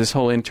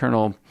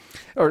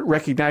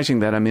recognizing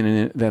that I'm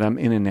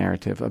in a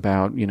narrative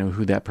about,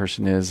 who that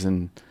person is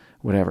and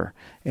whatever.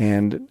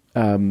 And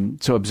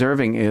so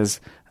observing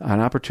is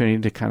an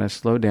opportunity to kind of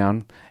slow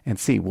down and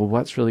see, well,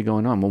 what's really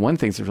going on? Well, one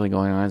thing that's really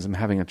going on is I'm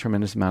having a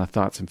tremendous amount of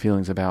thoughts and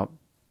feelings about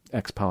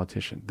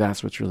ex-politician.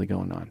 That's what's really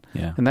going on.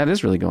 Yeah. And that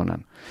is really going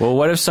on. Well,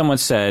 what if someone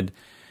said,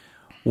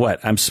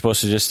 I'm supposed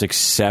to just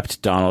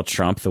accept Donald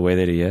Trump the way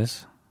that he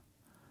is?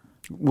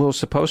 Well,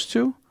 supposed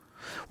to?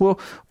 Well,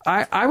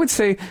 I would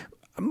say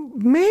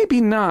maybe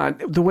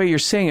not the way you're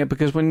saying it,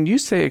 because when you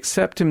say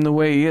accept him the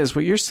way he is,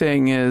 what you're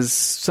saying is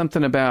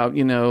something about,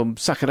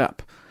 suck it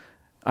up.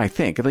 I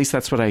think. At least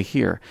that's what I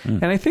hear.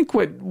 And I think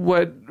what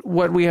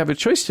we have a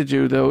choice to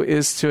do, though,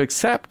 is to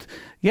accept,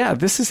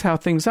 this is how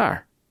things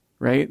are.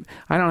 Right?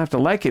 I don't have to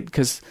like it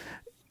because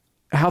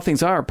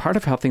part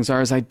of how things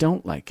are is I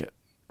don't like it,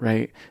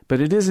 right?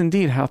 But it is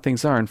indeed how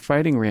things are, and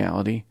fighting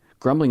reality,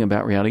 grumbling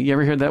about reality. You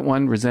ever heard that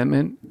one?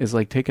 Resentment is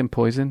like taking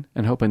poison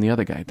and hoping the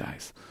other guy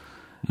dies,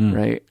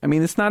 right? I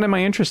mean, it's not in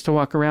my interest to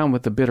walk around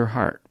with a bitter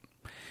heart.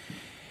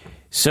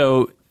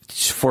 So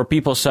for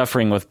people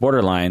suffering with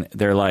borderline,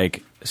 they're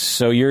like,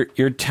 so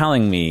you're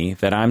telling me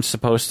that I'm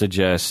supposed to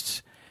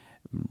just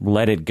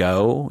let it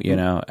go?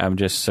 I'm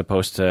just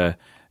supposed to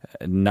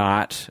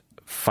not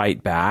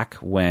fight back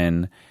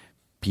when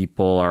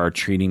people are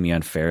treating me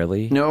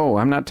unfairly? No,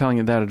 I'm not telling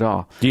you that at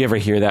all. Do you ever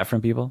hear that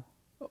from people?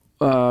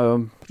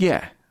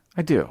 Yeah,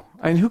 I do.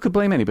 And who could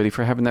blame anybody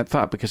for having that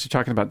thought? Because you're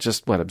talking about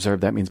just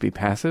observe, that means be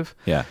passive?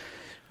 Yeah.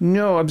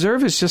 No,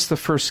 observe is just the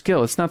first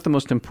skill. It's not the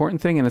most important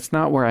thing, and it's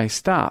not where I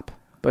stop.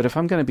 But if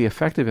I'm going to be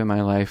effective in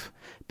my life,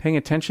 paying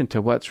attention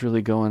to what's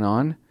really going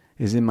on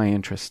is in my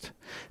interest.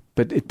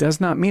 But it does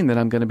not mean that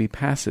I'm going to be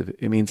passive.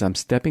 It means I'm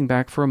stepping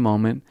back for a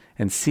moment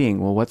and seeing,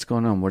 what's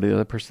going on? What did the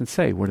other person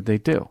say? What did they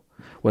do?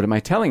 What am I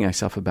telling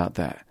myself about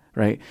that?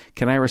 Right?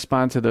 Can I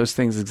respond to those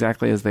things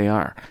exactly as they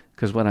are?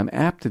 Because what I'm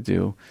apt to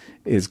do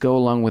is go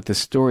along with the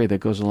story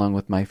that goes along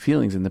with my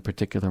feelings in the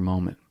particular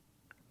moment.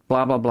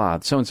 Blah, blah, blah.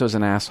 So-and-so's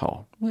an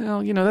asshole.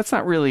 Well, that's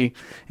not really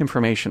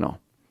informational,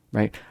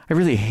 right? I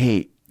really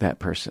hate that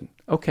person.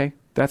 Okay,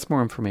 that's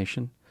more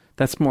information.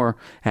 That's more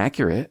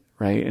accurate.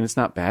 Right? And it's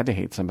not bad to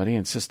hate somebody.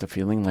 It's just a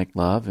feeling like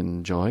love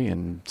and joy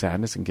and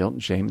sadness and guilt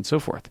and shame and so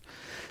forth.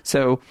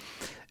 So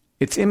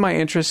it's in my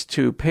interest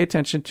to pay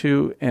attention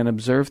to and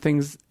observe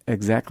things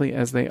exactly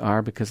as they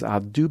are, because I'll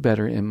do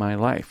better in my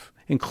life,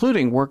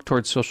 including work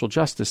towards social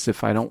justice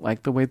if I don't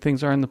like the way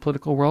things are in the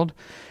political world.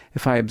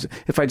 If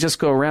I just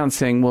go around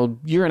saying, well,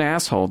 you're an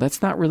asshole,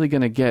 that's not really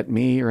going to get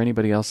me or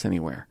anybody else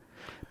anywhere.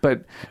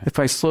 But if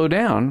I slow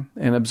down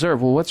and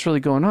observe, what's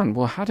really going on?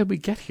 Well, how did we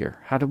get here?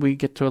 How did we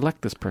get to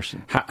elect this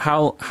person?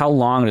 How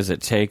long does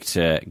it take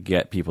to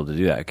get people to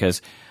do that?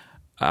 Because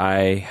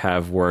I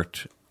have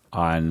worked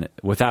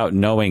without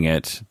knowing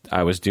it,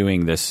 I was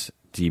doing this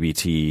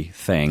DBT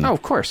thing. Oh,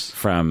 of course.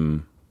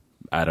 From,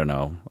 I don't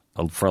know,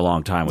 for a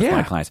long time with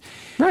my clients.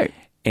 Right.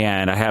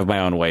 And I have my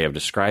own way of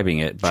describing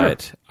it,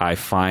 but I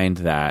find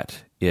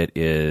that it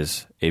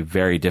is a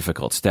very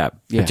difficult step,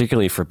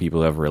 particularly for people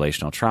who have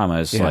relational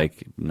traumas,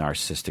 like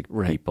narcissistic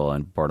people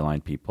and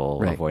borderline people,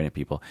 avoidant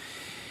people.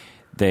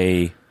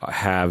 They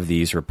have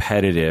these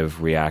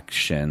repetitive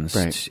reactions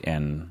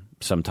and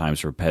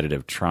sometimes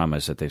repetitive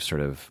traumas that they've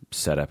sort of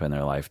set up in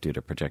their life due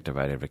to projective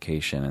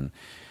identification and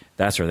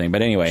that sort of thing.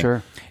 But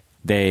anyway,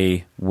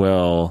 they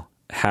will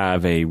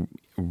have a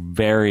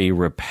very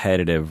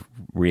repetitive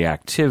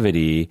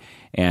reactivity,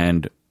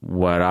 and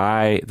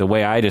the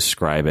way I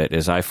describe it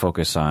is I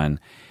focus on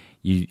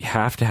you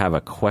have to have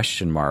a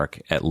question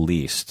mark at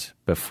least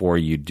before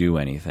you do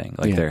anything.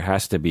 Like there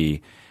has to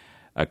be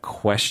a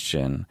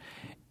question.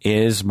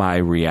 Is my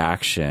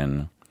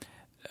reaction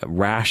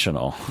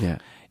rational?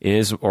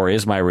 Is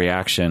my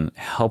reaction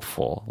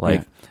helpful?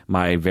 Like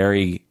my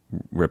very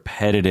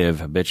repetitive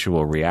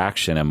habitual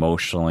reaction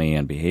emotionally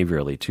and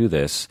behaviorally to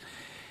this,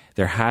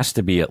 there has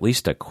to be at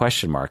least a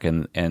question mark.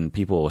 And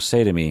people will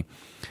say to me,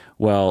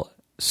 well,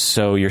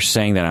 so you're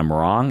saying that I'm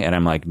wrong? And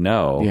I'm like,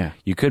 no,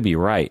 you could be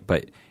right,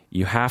 but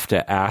you have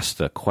to ask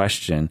the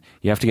question.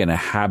 You have to get in a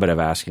habit of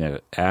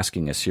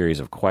asking a series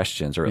of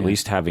questions, or at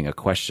least having a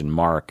question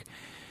mark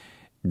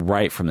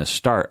right from the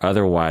start.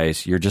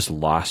 Otherwise, you're just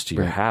lost to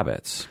your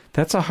habits.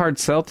 That's a hard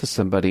sell to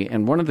somebody.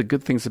 And one of the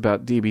good things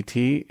about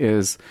DBT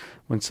is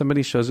when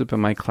somebody shows up in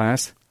my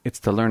class, it's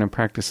to learn and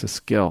practice a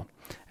skill.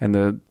 And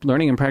the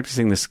learning and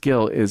practicing the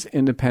skill is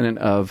independent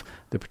of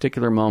the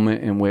particular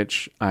moment in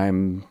which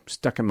I'm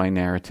stuck in my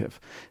narrative.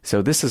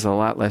 So this is a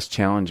lot less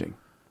challenging.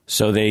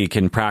 So they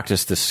can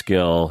practice the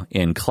skill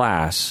in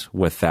class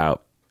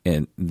without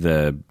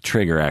the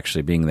trigger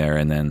actually being there,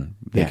 and then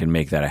they can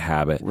make that a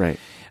habit. Right.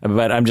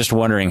 But I'm just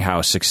wondering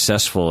how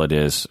successful it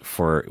is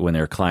for when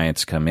their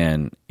clients come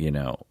in. You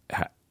know,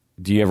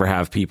 do you ever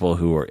have people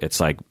who are, it's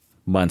like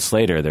months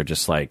later, they're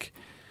just like,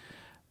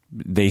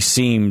 they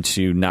seem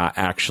to not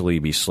actually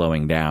be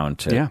slowing down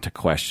to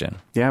question.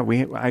 Yeah,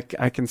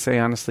 I can say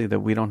honestly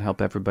that we don't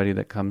help everybody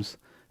that comes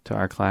to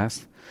our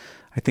class.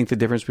 I think the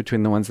difference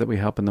between the ones that we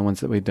help and the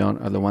ones that we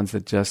don't are the ones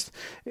that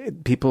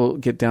people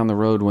get down the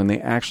road when they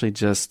actually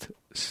just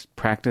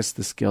practice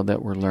the skill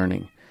that we're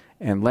learning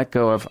and let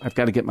go of, I've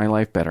got to get my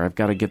life better. I've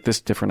got to get this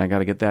different. I got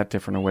to get that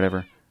different, or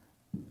whatever.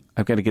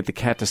 I've got to get the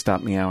cat to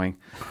stop meowing,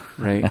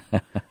 right?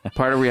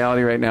 Part of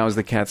reality right now is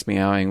the cat's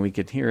meowing. We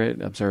can hear it,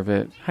 observe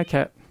it. Hi,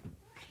 cat.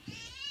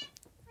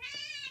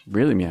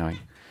 Really meowing.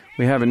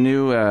 We have a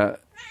new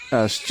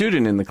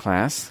student in the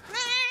class.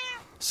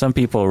 Some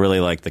people really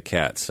like the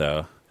cat,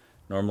 so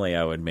normally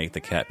I would make the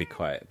cat be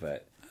quiet,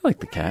 but I like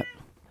the cat.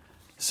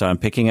 So I'm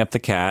picking up the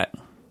cat,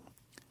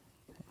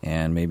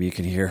 and maybe you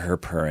can hear her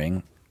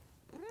purring.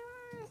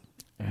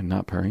 And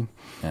not purring.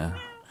 Yeah.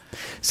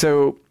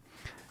 So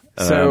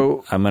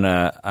I'm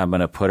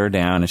gonna put her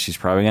down, and she's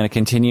probably gonna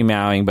continue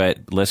meowing.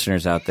 But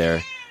listeners out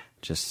there,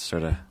 just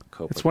sort of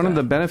cope. It's one of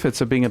the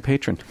benefits of being a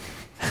patron.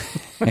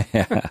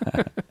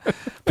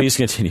 Please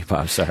continue,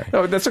 Bob. Sorry.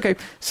 Oh, that's okay.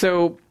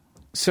 So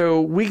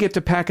we get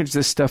to package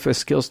this stuff as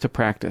skills to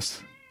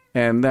practice.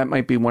 And that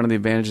might be one of the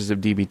advantages of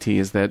DBT,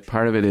 is that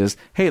part of it is,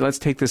 hey, let's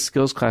take this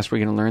skills class. We're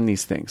going to learn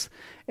these things.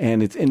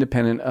 And it's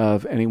independent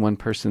of any one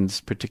person's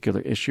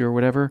particular issue or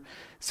whatever.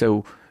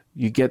 So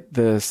you get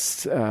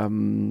this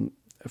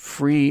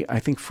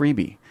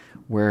freebie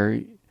where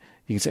you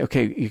can say,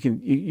 okay,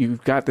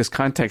 you've got this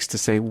context to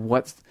say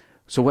what's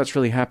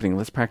really happening.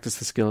 Let's practice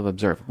the skill of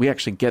observe. We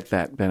actually get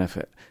that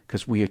benefit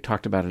because we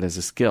talked about it as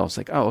a skill. It's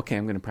like, oh, okay,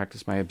 I'm going to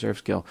practice my observe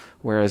skill.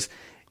 Whereas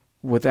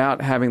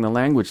without having the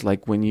language,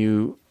 like when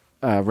you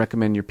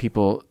recommend your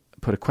people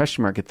put a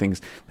question mark at things,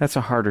 that's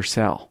a harder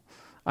sell.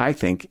 I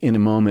think in a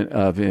moment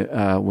of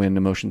when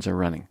emotions are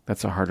running,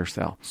 that's a harder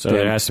sell. So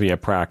there has to be a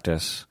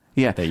practice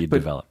that you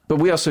develop. But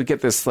we also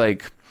get this,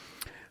 like,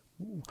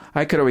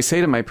 I could always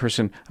say to my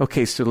person,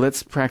 okay, so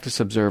let's practice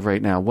observe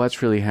right now.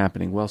 What's really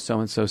happening? Well,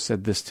 so-and-so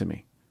said this to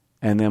me.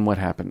 And then what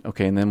happened?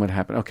 Okay, and then what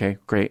happened? Okay,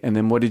 great. And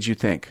then what did you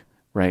think?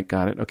 Right,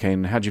 got it. Okay,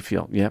 and how'd you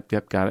feel?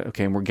 Yep, got it.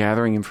 Okay, and we're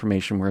gathering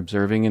information, we're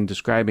observing and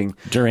describing.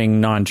 During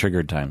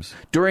non-triggered times.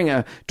 During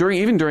a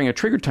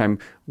triggered time,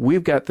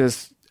 we've got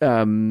this,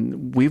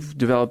 we've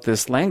developed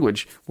this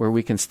language where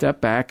we can step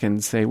back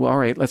and say, well, all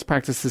right, let's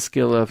practice the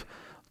skill of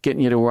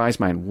getting you to a wise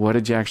mind. What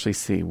did you actually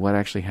see? What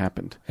actually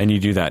happened? And you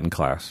do that in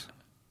class?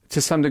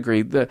 To some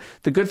degree. The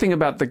good thing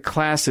about the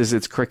class is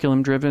it's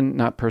curriculum-driven,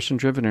 not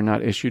person-driven or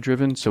not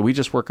issue-driven. So we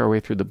just work our way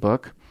through the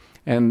book.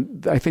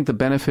 And I think the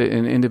benefit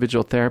in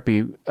individual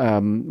therapy,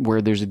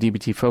 where there's a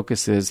DBT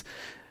focus, is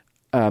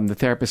the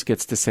therapist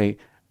gets to say,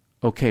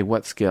 okay,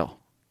 what skill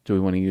do we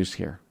want to use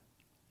here?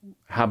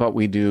 How about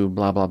we do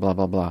blah, blah, blah,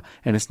 blah, blah.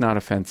 And it's not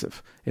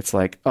offensive. It's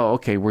like, oh,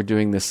 okay, we're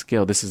doing this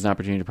skill. This is an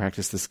opportunity to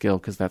practice the skill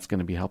because that's going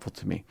to be helpful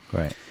to me.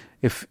 Right.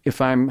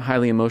 If I'm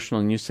highly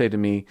emotional and you say to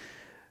me,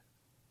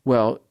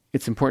 well,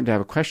 it's important to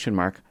have a question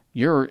mark,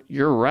 you're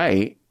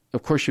right.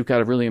 of course, you've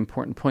got a really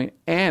important point,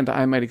 and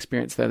I might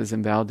experience that as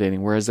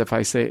invalidating. Whereas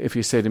if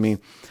you say to me,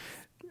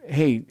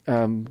 hey,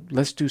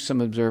 let's do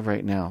some observe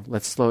right now.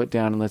 Let's slow it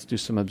down and let's do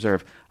some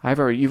observe.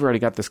 You've already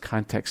got this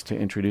context to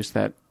introduce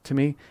that to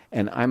me,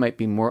 and I might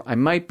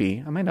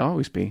not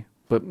always be,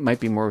 but might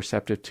be more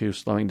receptive to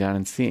slowing down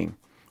and seeing.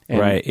 And,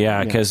 right,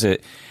 yeah, because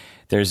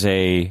there's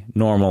a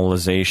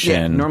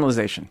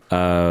normalization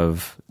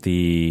of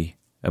the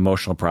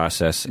emotional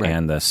process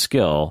and the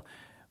skill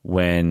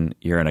when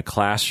you're in a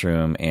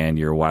classroom and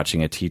you're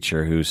watching a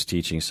teacher who's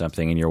teaching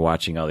something and you're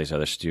watching all these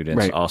other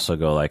students also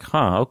go like,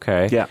 huh,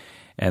 okay. Yeah.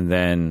 And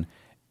then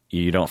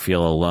you don't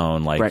feel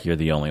alone, like you're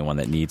the only one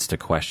that needs to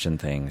question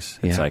things.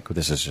 It's like,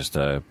 this is just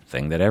a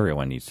thing that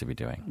everyone needs to be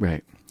doing.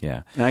 Right.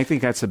 Yeah. And I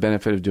think that's the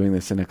benefit of doing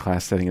this in a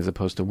class setting as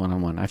opposed to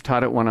one-on-one. I've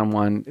taught it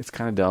one-on-one. It's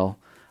kind of dull.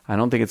 I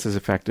don't think it's as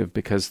effective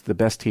because the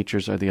best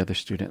teachers are the other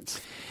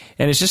students.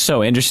 And it's just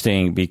so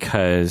interesting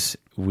because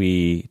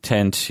we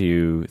tend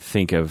to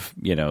think of,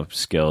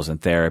 skills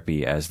and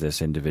therapy as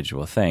this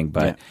individual thing,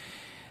 but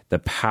the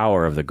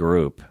power of the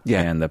group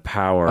and the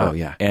power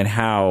and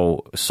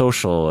how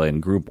social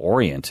and group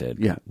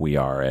oriented we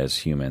are as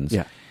humans.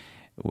 Yeah.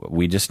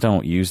 We just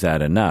don't use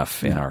that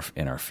enough in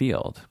our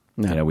field.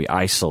 No. We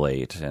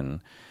isolate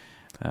and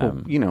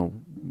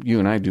you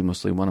and I do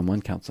mostly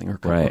one-on-one counseling or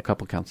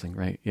couple counseling,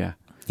 right? Yeah.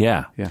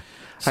 Yeah. Yeah.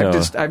 So,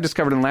 I've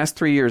discovered in the last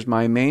 3 years,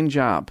 my main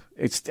job,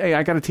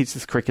 I got to teach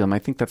this curriculum. I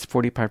think that's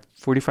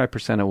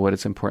 45% of what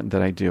is important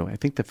that I do. I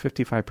think the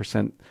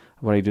 55% of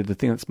what I do, the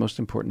thing that's most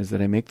important is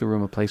that I make the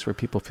room a place where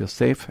people feel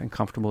safe and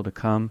comfortable to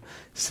come,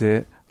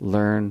 sit,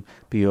 learn,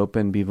 be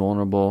open, be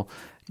vulnerable,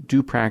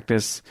 do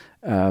practice.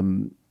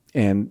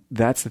 And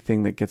that's the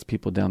thing that gets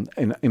people down.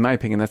 And in my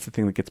opinion, that's the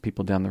thing that gets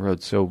people down the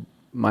road. So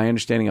my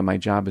understanding of my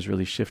job has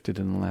really shifted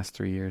in the last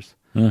 3 years.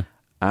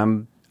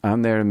 I'm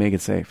there to make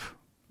it safe.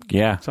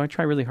 Yeah. So I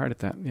try really hard at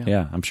that.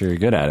 Yeah, I'm sure you're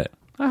good at it.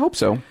 I hope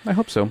so.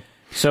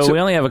 So we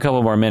only have a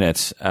couple more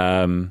minutes.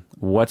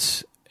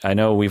 I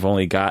know we've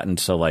only gotten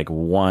to like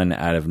 1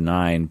 out of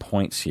 9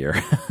 points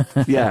here.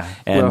 Yeah.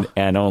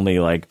 and only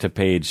like to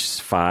page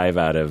 5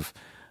 out of,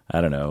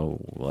 I don't know,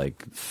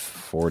 like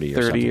 40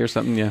 or 30 or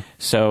something, yeah.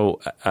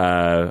 So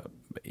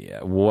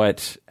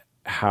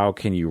how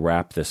can you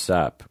wrap this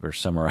up or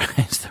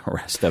summarize the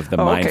rest of the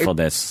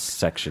mindfulness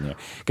section here?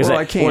 Because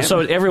I can't. So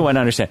everyone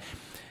understand,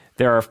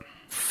 there are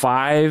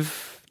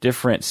 5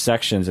 different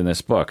sections in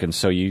this book, and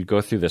so you go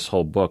through this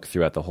whole book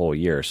throughout the whole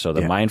year. So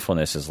the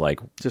mindfulness is like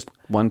just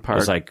one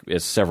part.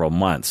 It's several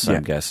months,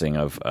 I'm guessing,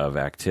 of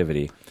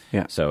activity.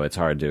 Yeah. So it's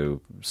hard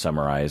to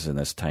summarize in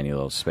this tiny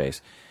little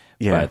space.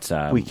 Yeah,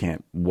 but we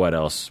can't. What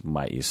else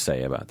might you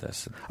say about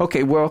this?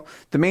 Okay, well,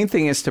 the main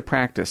thing is to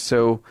practice.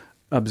 So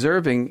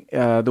observing,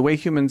 the way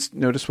humans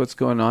notice what's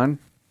going on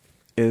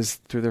is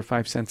through their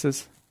 5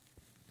 senses.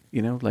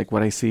 Like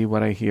what I see,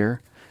 what I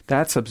hear.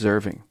 That's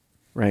observing,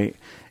 right?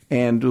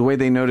 And the way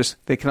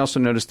they can also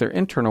notice their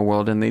internal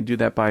world, and they do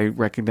that by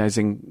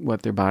recognizing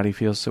what their body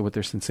feels, so what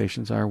their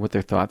sensations are, what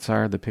their thoughts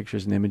are, the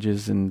pictures and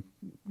images and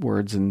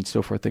words and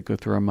so forth that go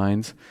through our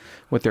minds,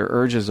 what their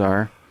urges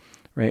are,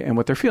 right, and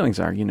what their feelings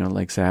are,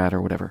 like sad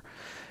or whatever.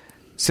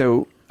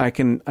 So I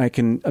can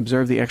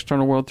observe the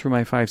external world through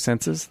my 5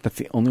 senses. That's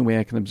the only way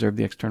I can observe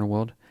the external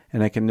world.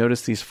 And I can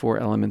notice these 4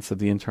 elements of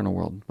the internal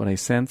world: what I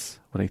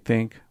sense, what I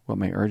think, what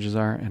my urges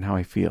are, and how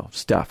I feel.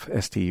 STUF,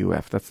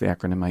 S-T-U-F. That's the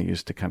acronym I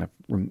use to kind of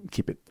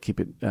keep it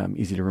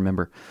easy to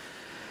remember.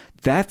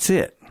 That's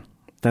it.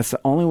 That's the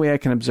only way I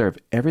can observe.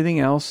 Everything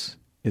else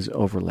is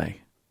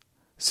overlay.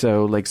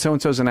 So like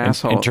so-and-so's an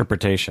asshole.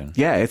 Interpretation.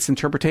 Yeah, it's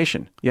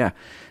interpretation. Yeah.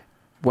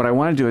 What I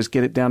want to do is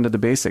get it down to the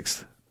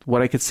basics.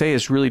 What I could say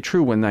is really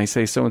true when I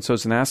say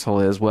so-and-so's an asshole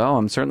is, well,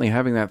 I'm certainly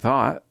having that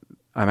thought.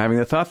 I'm having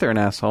the thought they're an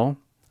asshole.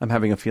 I'm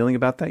having a feeling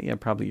about that. Yeah,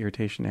 probably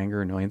irritation,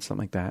 anger, annoyance,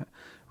 something like that,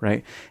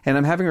 right? And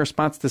I'm having a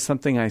response to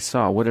something I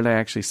saw. What did I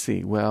actually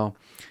see? Well,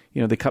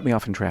 they cut me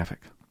off in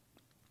traffic,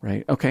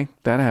 right? Okay,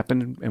 that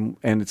happened,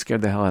 and it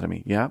scared the hell out of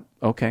me. Yeah,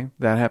 okay,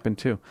 that happened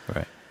too.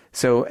 Right.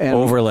 So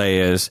overlay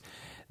is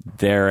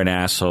they're an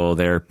asshole,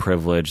 they're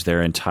privileged,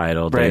 they're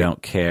entitled, they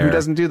don't care. Who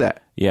doesn't do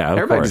that? Yeah,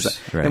 of course. Does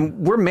that. Right.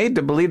 And we're made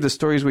to believe the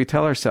stories we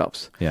tell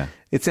ourselves. Yeah.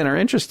 It's in our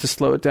interest to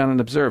slow it down and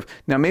observe.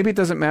 Now, maybe it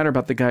doesn't matter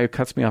about the guy who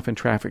cuts me off in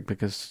traffic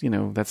because,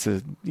 that's a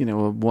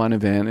one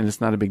event and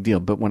it's not a big deal.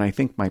 But when I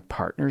think my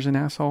partner's an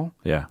asshole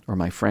or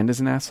my friend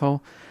is an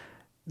asshole,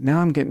 now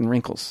I'm getting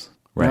wrinkles.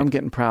 Right. Now I'm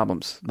getting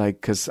problems,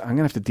 because I'm going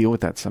to have to deal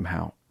with that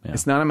somehow. Yeah.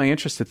 It's not in my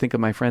interest to think of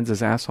my friends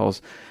as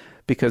assholes.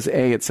 Because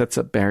it sets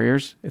up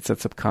barriers, it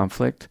sets up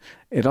conflict.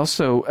 It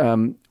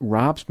also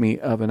robs me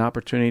of an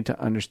opportunity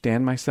to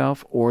understand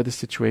myself or the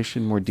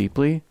situation more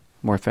deeply,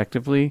 more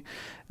effectively,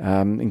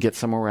 and get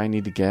somewhere where I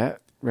need to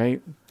get.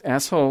 Right?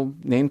 Asshole,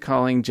 name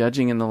calling,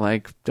 judging, and the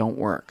like don't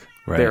work.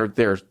 Right.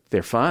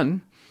 They're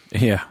fun.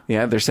 Yeah.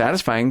 Yeah. They're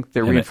satisfying.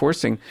 They're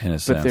reinforcing,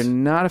 but they're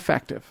not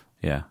effective.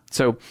 Yeah.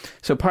 So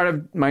part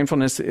of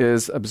mindfulness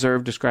is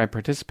observe, describe,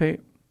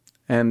 participate.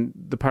 And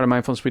the part of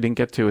mindfulness we didn't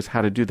get to is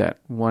how to do that.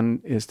 One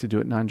is to do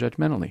it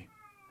non-judgmentally,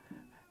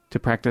 to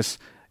practice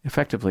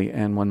effectively,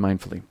 and one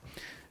mindfully.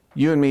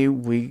 you and me,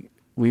 we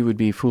would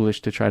be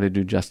foolish to try to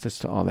do justice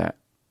to all that.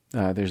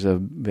 There's a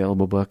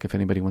available book if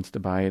anybody wants to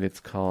buy it. It's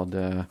called,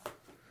 what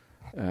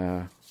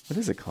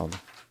is it called?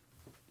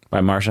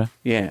 By Marsha?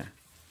 Yeah.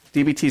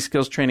 DBT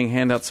Skills Training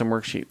Handouts and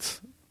Worksheets.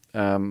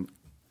 You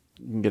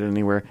can get it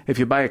anywhere. If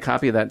you buy a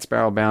copy of that,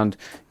 Sparrow Bound,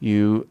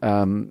 you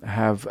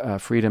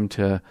have freedom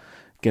to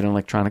get an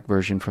electronic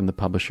version from the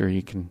publisher.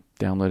 You can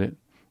download it.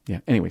 Yeah.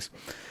 Anyways.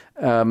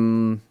 I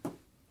don't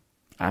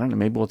know.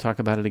 Maybe we'll talk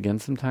about it again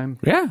sometime.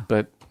 Yeah.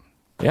 But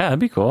yeah, that'd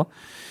be cool.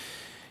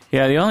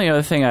 Yeah, the only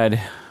other thing I'd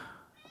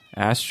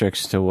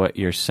asterisk to what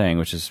you're saying,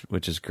 which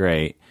is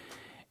great,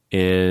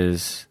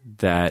 is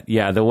that,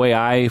 yeah, the way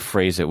I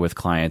phrase it with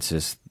clients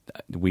is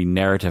we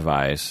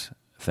narrativize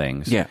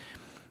things. Yeah.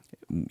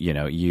 You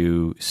know,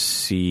 you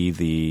see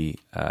the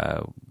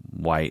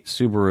white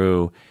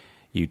Subaru,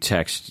 you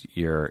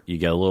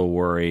get a little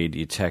worried,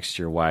 you text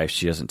your wife,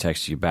 she doesn't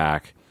text you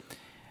back,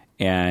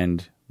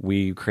 and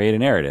we create a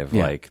narrative,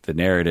 like the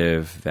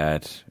narrative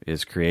that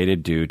is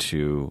created due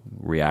to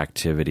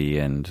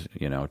reactivity and,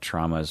 you know,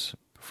 traumas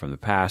from the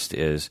past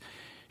is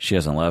she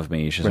doesn't love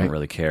me, she doesn't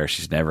really care,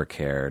 she's never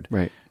cared,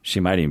 she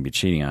might even be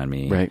cheating on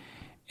me,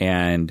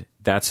 and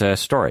that's a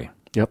story.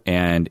 Yep.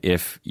 And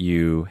if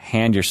you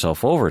hand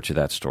yourself over to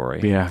that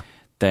story,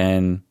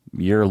 then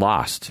you're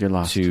lost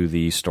to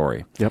the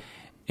story. Yep.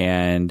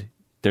 And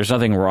there's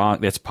nothing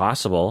wrong. It's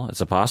possible.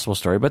 It's a possible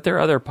story, but there are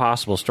other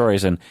possible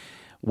stories. And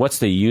what's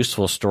the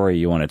useful story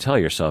you want to tell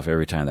yourself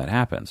every time that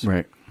happens?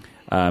 Right.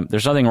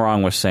 There's nothing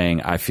wrong with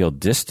saying, I feel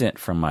distant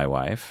from my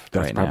wife.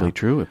 That's probably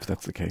true if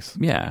that's the case.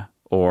 Yeah.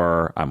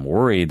 Or I'm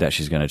worried that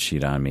she's going to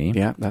cheat on me.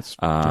 Yeah, that's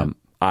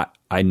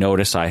I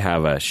notice I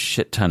have a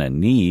shit ton of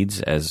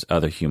needs, as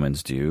other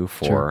humans do,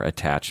 for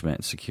attachment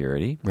and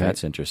security. Right.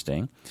 That's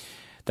interesting.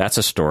 That's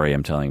a story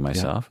I'm telling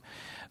myself.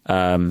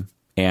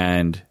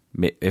 And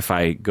if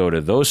I go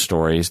to those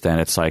stories, then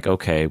it's like,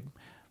 okay,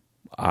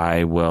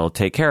 I will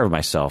take care of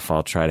myself.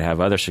 I'll try to have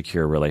other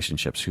secure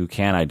relationships. Who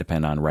can I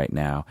depend on right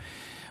now?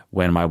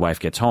 When my wife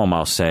gets home,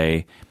 I'll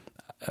say,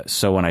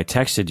 so when I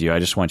texted you, I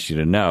just want you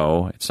to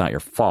know it's not your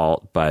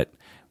fault, but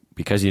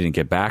because you didn't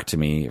get back to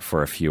me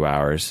for a few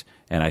hours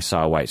and I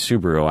saw a white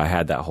Subaru, I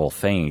had that whole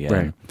thing again.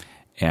 Right.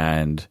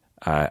 And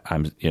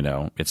I'm, you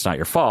know, it's not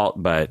your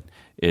fault, but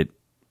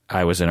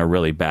I was in a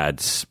really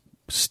bad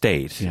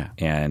state. Yeah.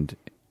 And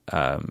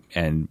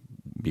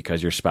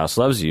because your spouse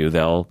loves you,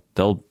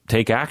 they'll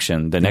take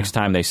action. The next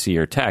time they see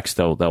your text,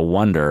 they'll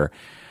wonder,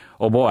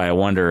 oh boy, I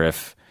wonder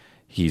if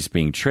he's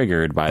being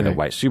triggered by the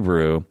white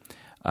Subaru.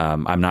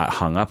 I'm not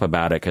hung up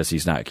about it because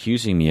he's not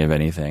accusing me of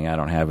anything. I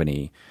don't have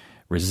any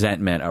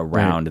resentment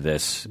around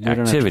this activity. You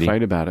don't have to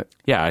fight about it.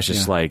 Yeah, it's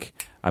just like,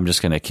 I'm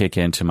just going to kick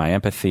into my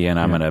empathy and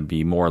I'm going to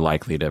be more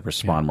likely to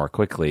respond more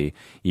quickly,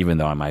 even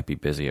though I might be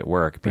busy at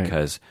work,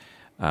 because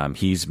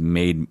he's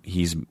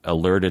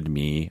alerted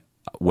me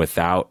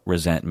without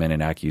resentment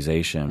and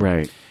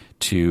accusation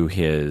to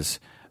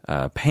his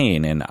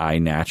pain, and I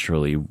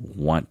naturally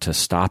want to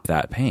stop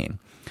that pain.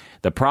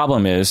 The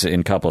problem is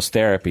in couples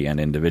therapy and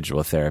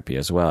individual therapy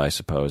as well, I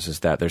suppose, is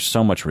that there's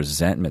so much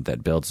resentment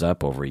that builds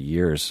up over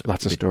years.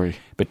 Lots of story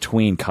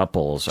between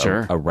couples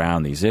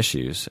around these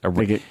issues.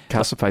 They get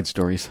calcified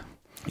stories.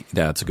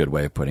 That's a good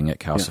way of putting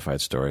it,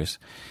 calcified stories.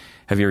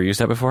 Have you ever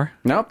used that before?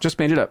 Nope, just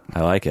made it up.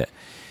 I like it.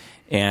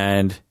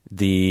 And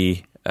you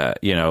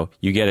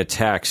get a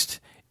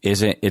text.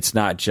 It's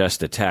not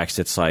just a text.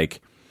 It's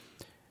like,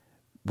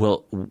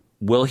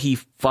 will he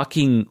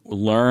fucking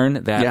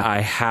learn that I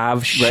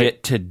have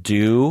shit to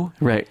do?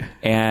 Right.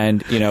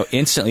 And,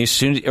 instantly, as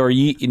soon as, or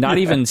you not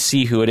even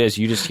see who it is,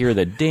 you just hear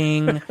the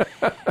ding,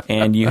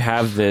 and you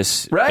have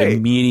this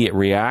immediate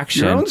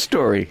reaction. Your own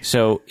story.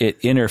 So it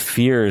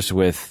interferes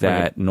with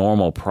that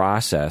normal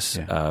process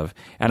of,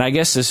 and I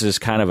guess this is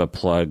kind of a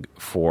plug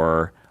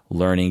for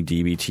learning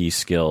DBT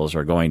skills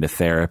or going to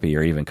therapy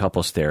or even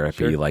couples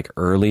therapy, like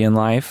early in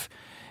life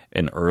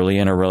and early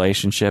in a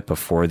relationship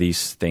before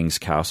these things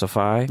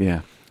calcify.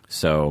 Yeah.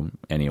 So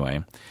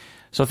anyway,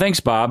 thanks,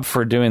 Bob,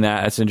 for doing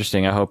that. That's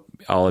interesting. I hope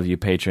all of you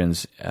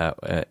patrons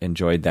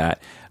enjoyed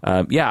that.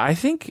 I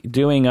think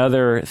doing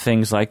other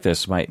things like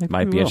this might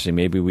be interesting.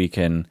 Maybe we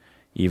can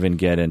even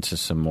get into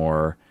some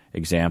more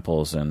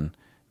examples, and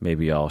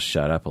maybe I'll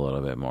shut up a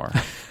little bit more.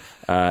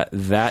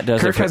 That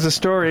does Kirk has a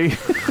story.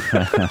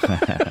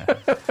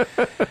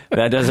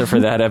 That does it for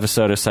that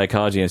episode of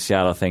Psychology in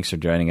Seattle. Thanks for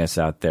joining us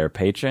out there,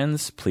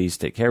 patrons. Please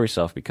take care of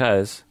yourself,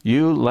 because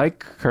you, like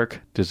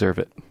Kirk, deserve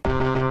it.